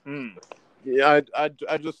just, I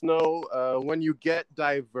just know when you get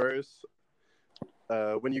diverse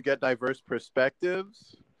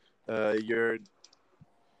perspectives, your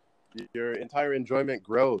entire enjoyment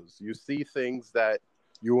grows. You see things that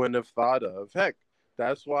you wouldn't have thought of. Heck,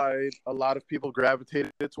 that's why a lot of people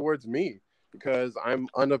gravitated towards me, because I'm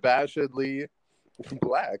unabashedly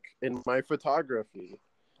black in my photography.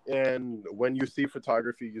 And when you see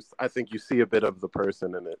photography, I think you see a bit of the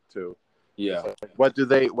person in it too. Yeah. So what do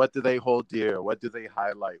they hold dear? What do they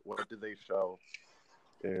highlight? What do they show?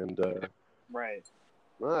 And Right.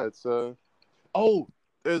 it's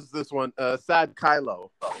there's this one, Sad Kylo,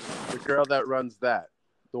 the girl that runs that,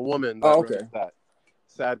 the woman that runs that.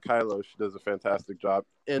 Sad Kylo, she does a fantastic job,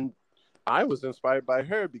 and I was inspired by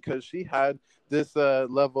her because she had this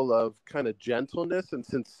level of kind of gentleness and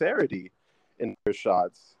sincerity in her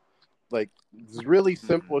shots, like really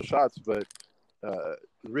simple shots, but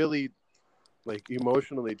really like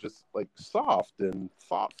emotionally just like soft and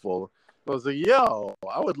thoughtful. I was like, yo,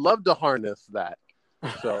 I would love to harness that.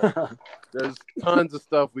 So there's tons of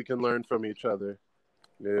stuff we can learn from each other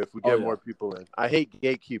if we get more people in. I hate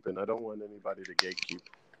gatekeeping. I don't want anybody to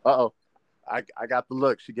gatekeep. I got the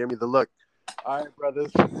look. She gave me the look. All right,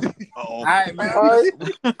 brothers. All right, man.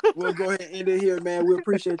 We'll go ahead and end it here, man. We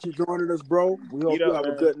appreciate you joining us, bro. We hope you have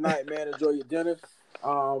a good night, man. Enjoy your dinner.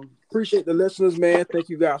 Appreciate the listeners, man. Thank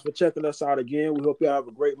you guys for checking us out again. We hope you have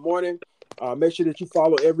a great morning. Make sure that you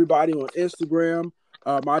follow everybody on Instagram.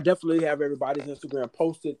 I definitely have everybody's Instagram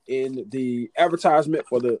posted in the advertisement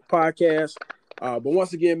for the podcast. But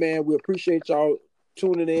once again, man, we appreciate y'all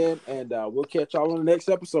tuning in, and we'll catch y'all on the next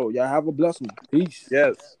episode. Y'all have a blessed one. Peace.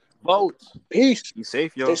 Yes. Vote. Peace. Be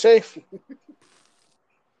safe, yo. Stay safe.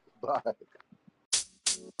 Bye.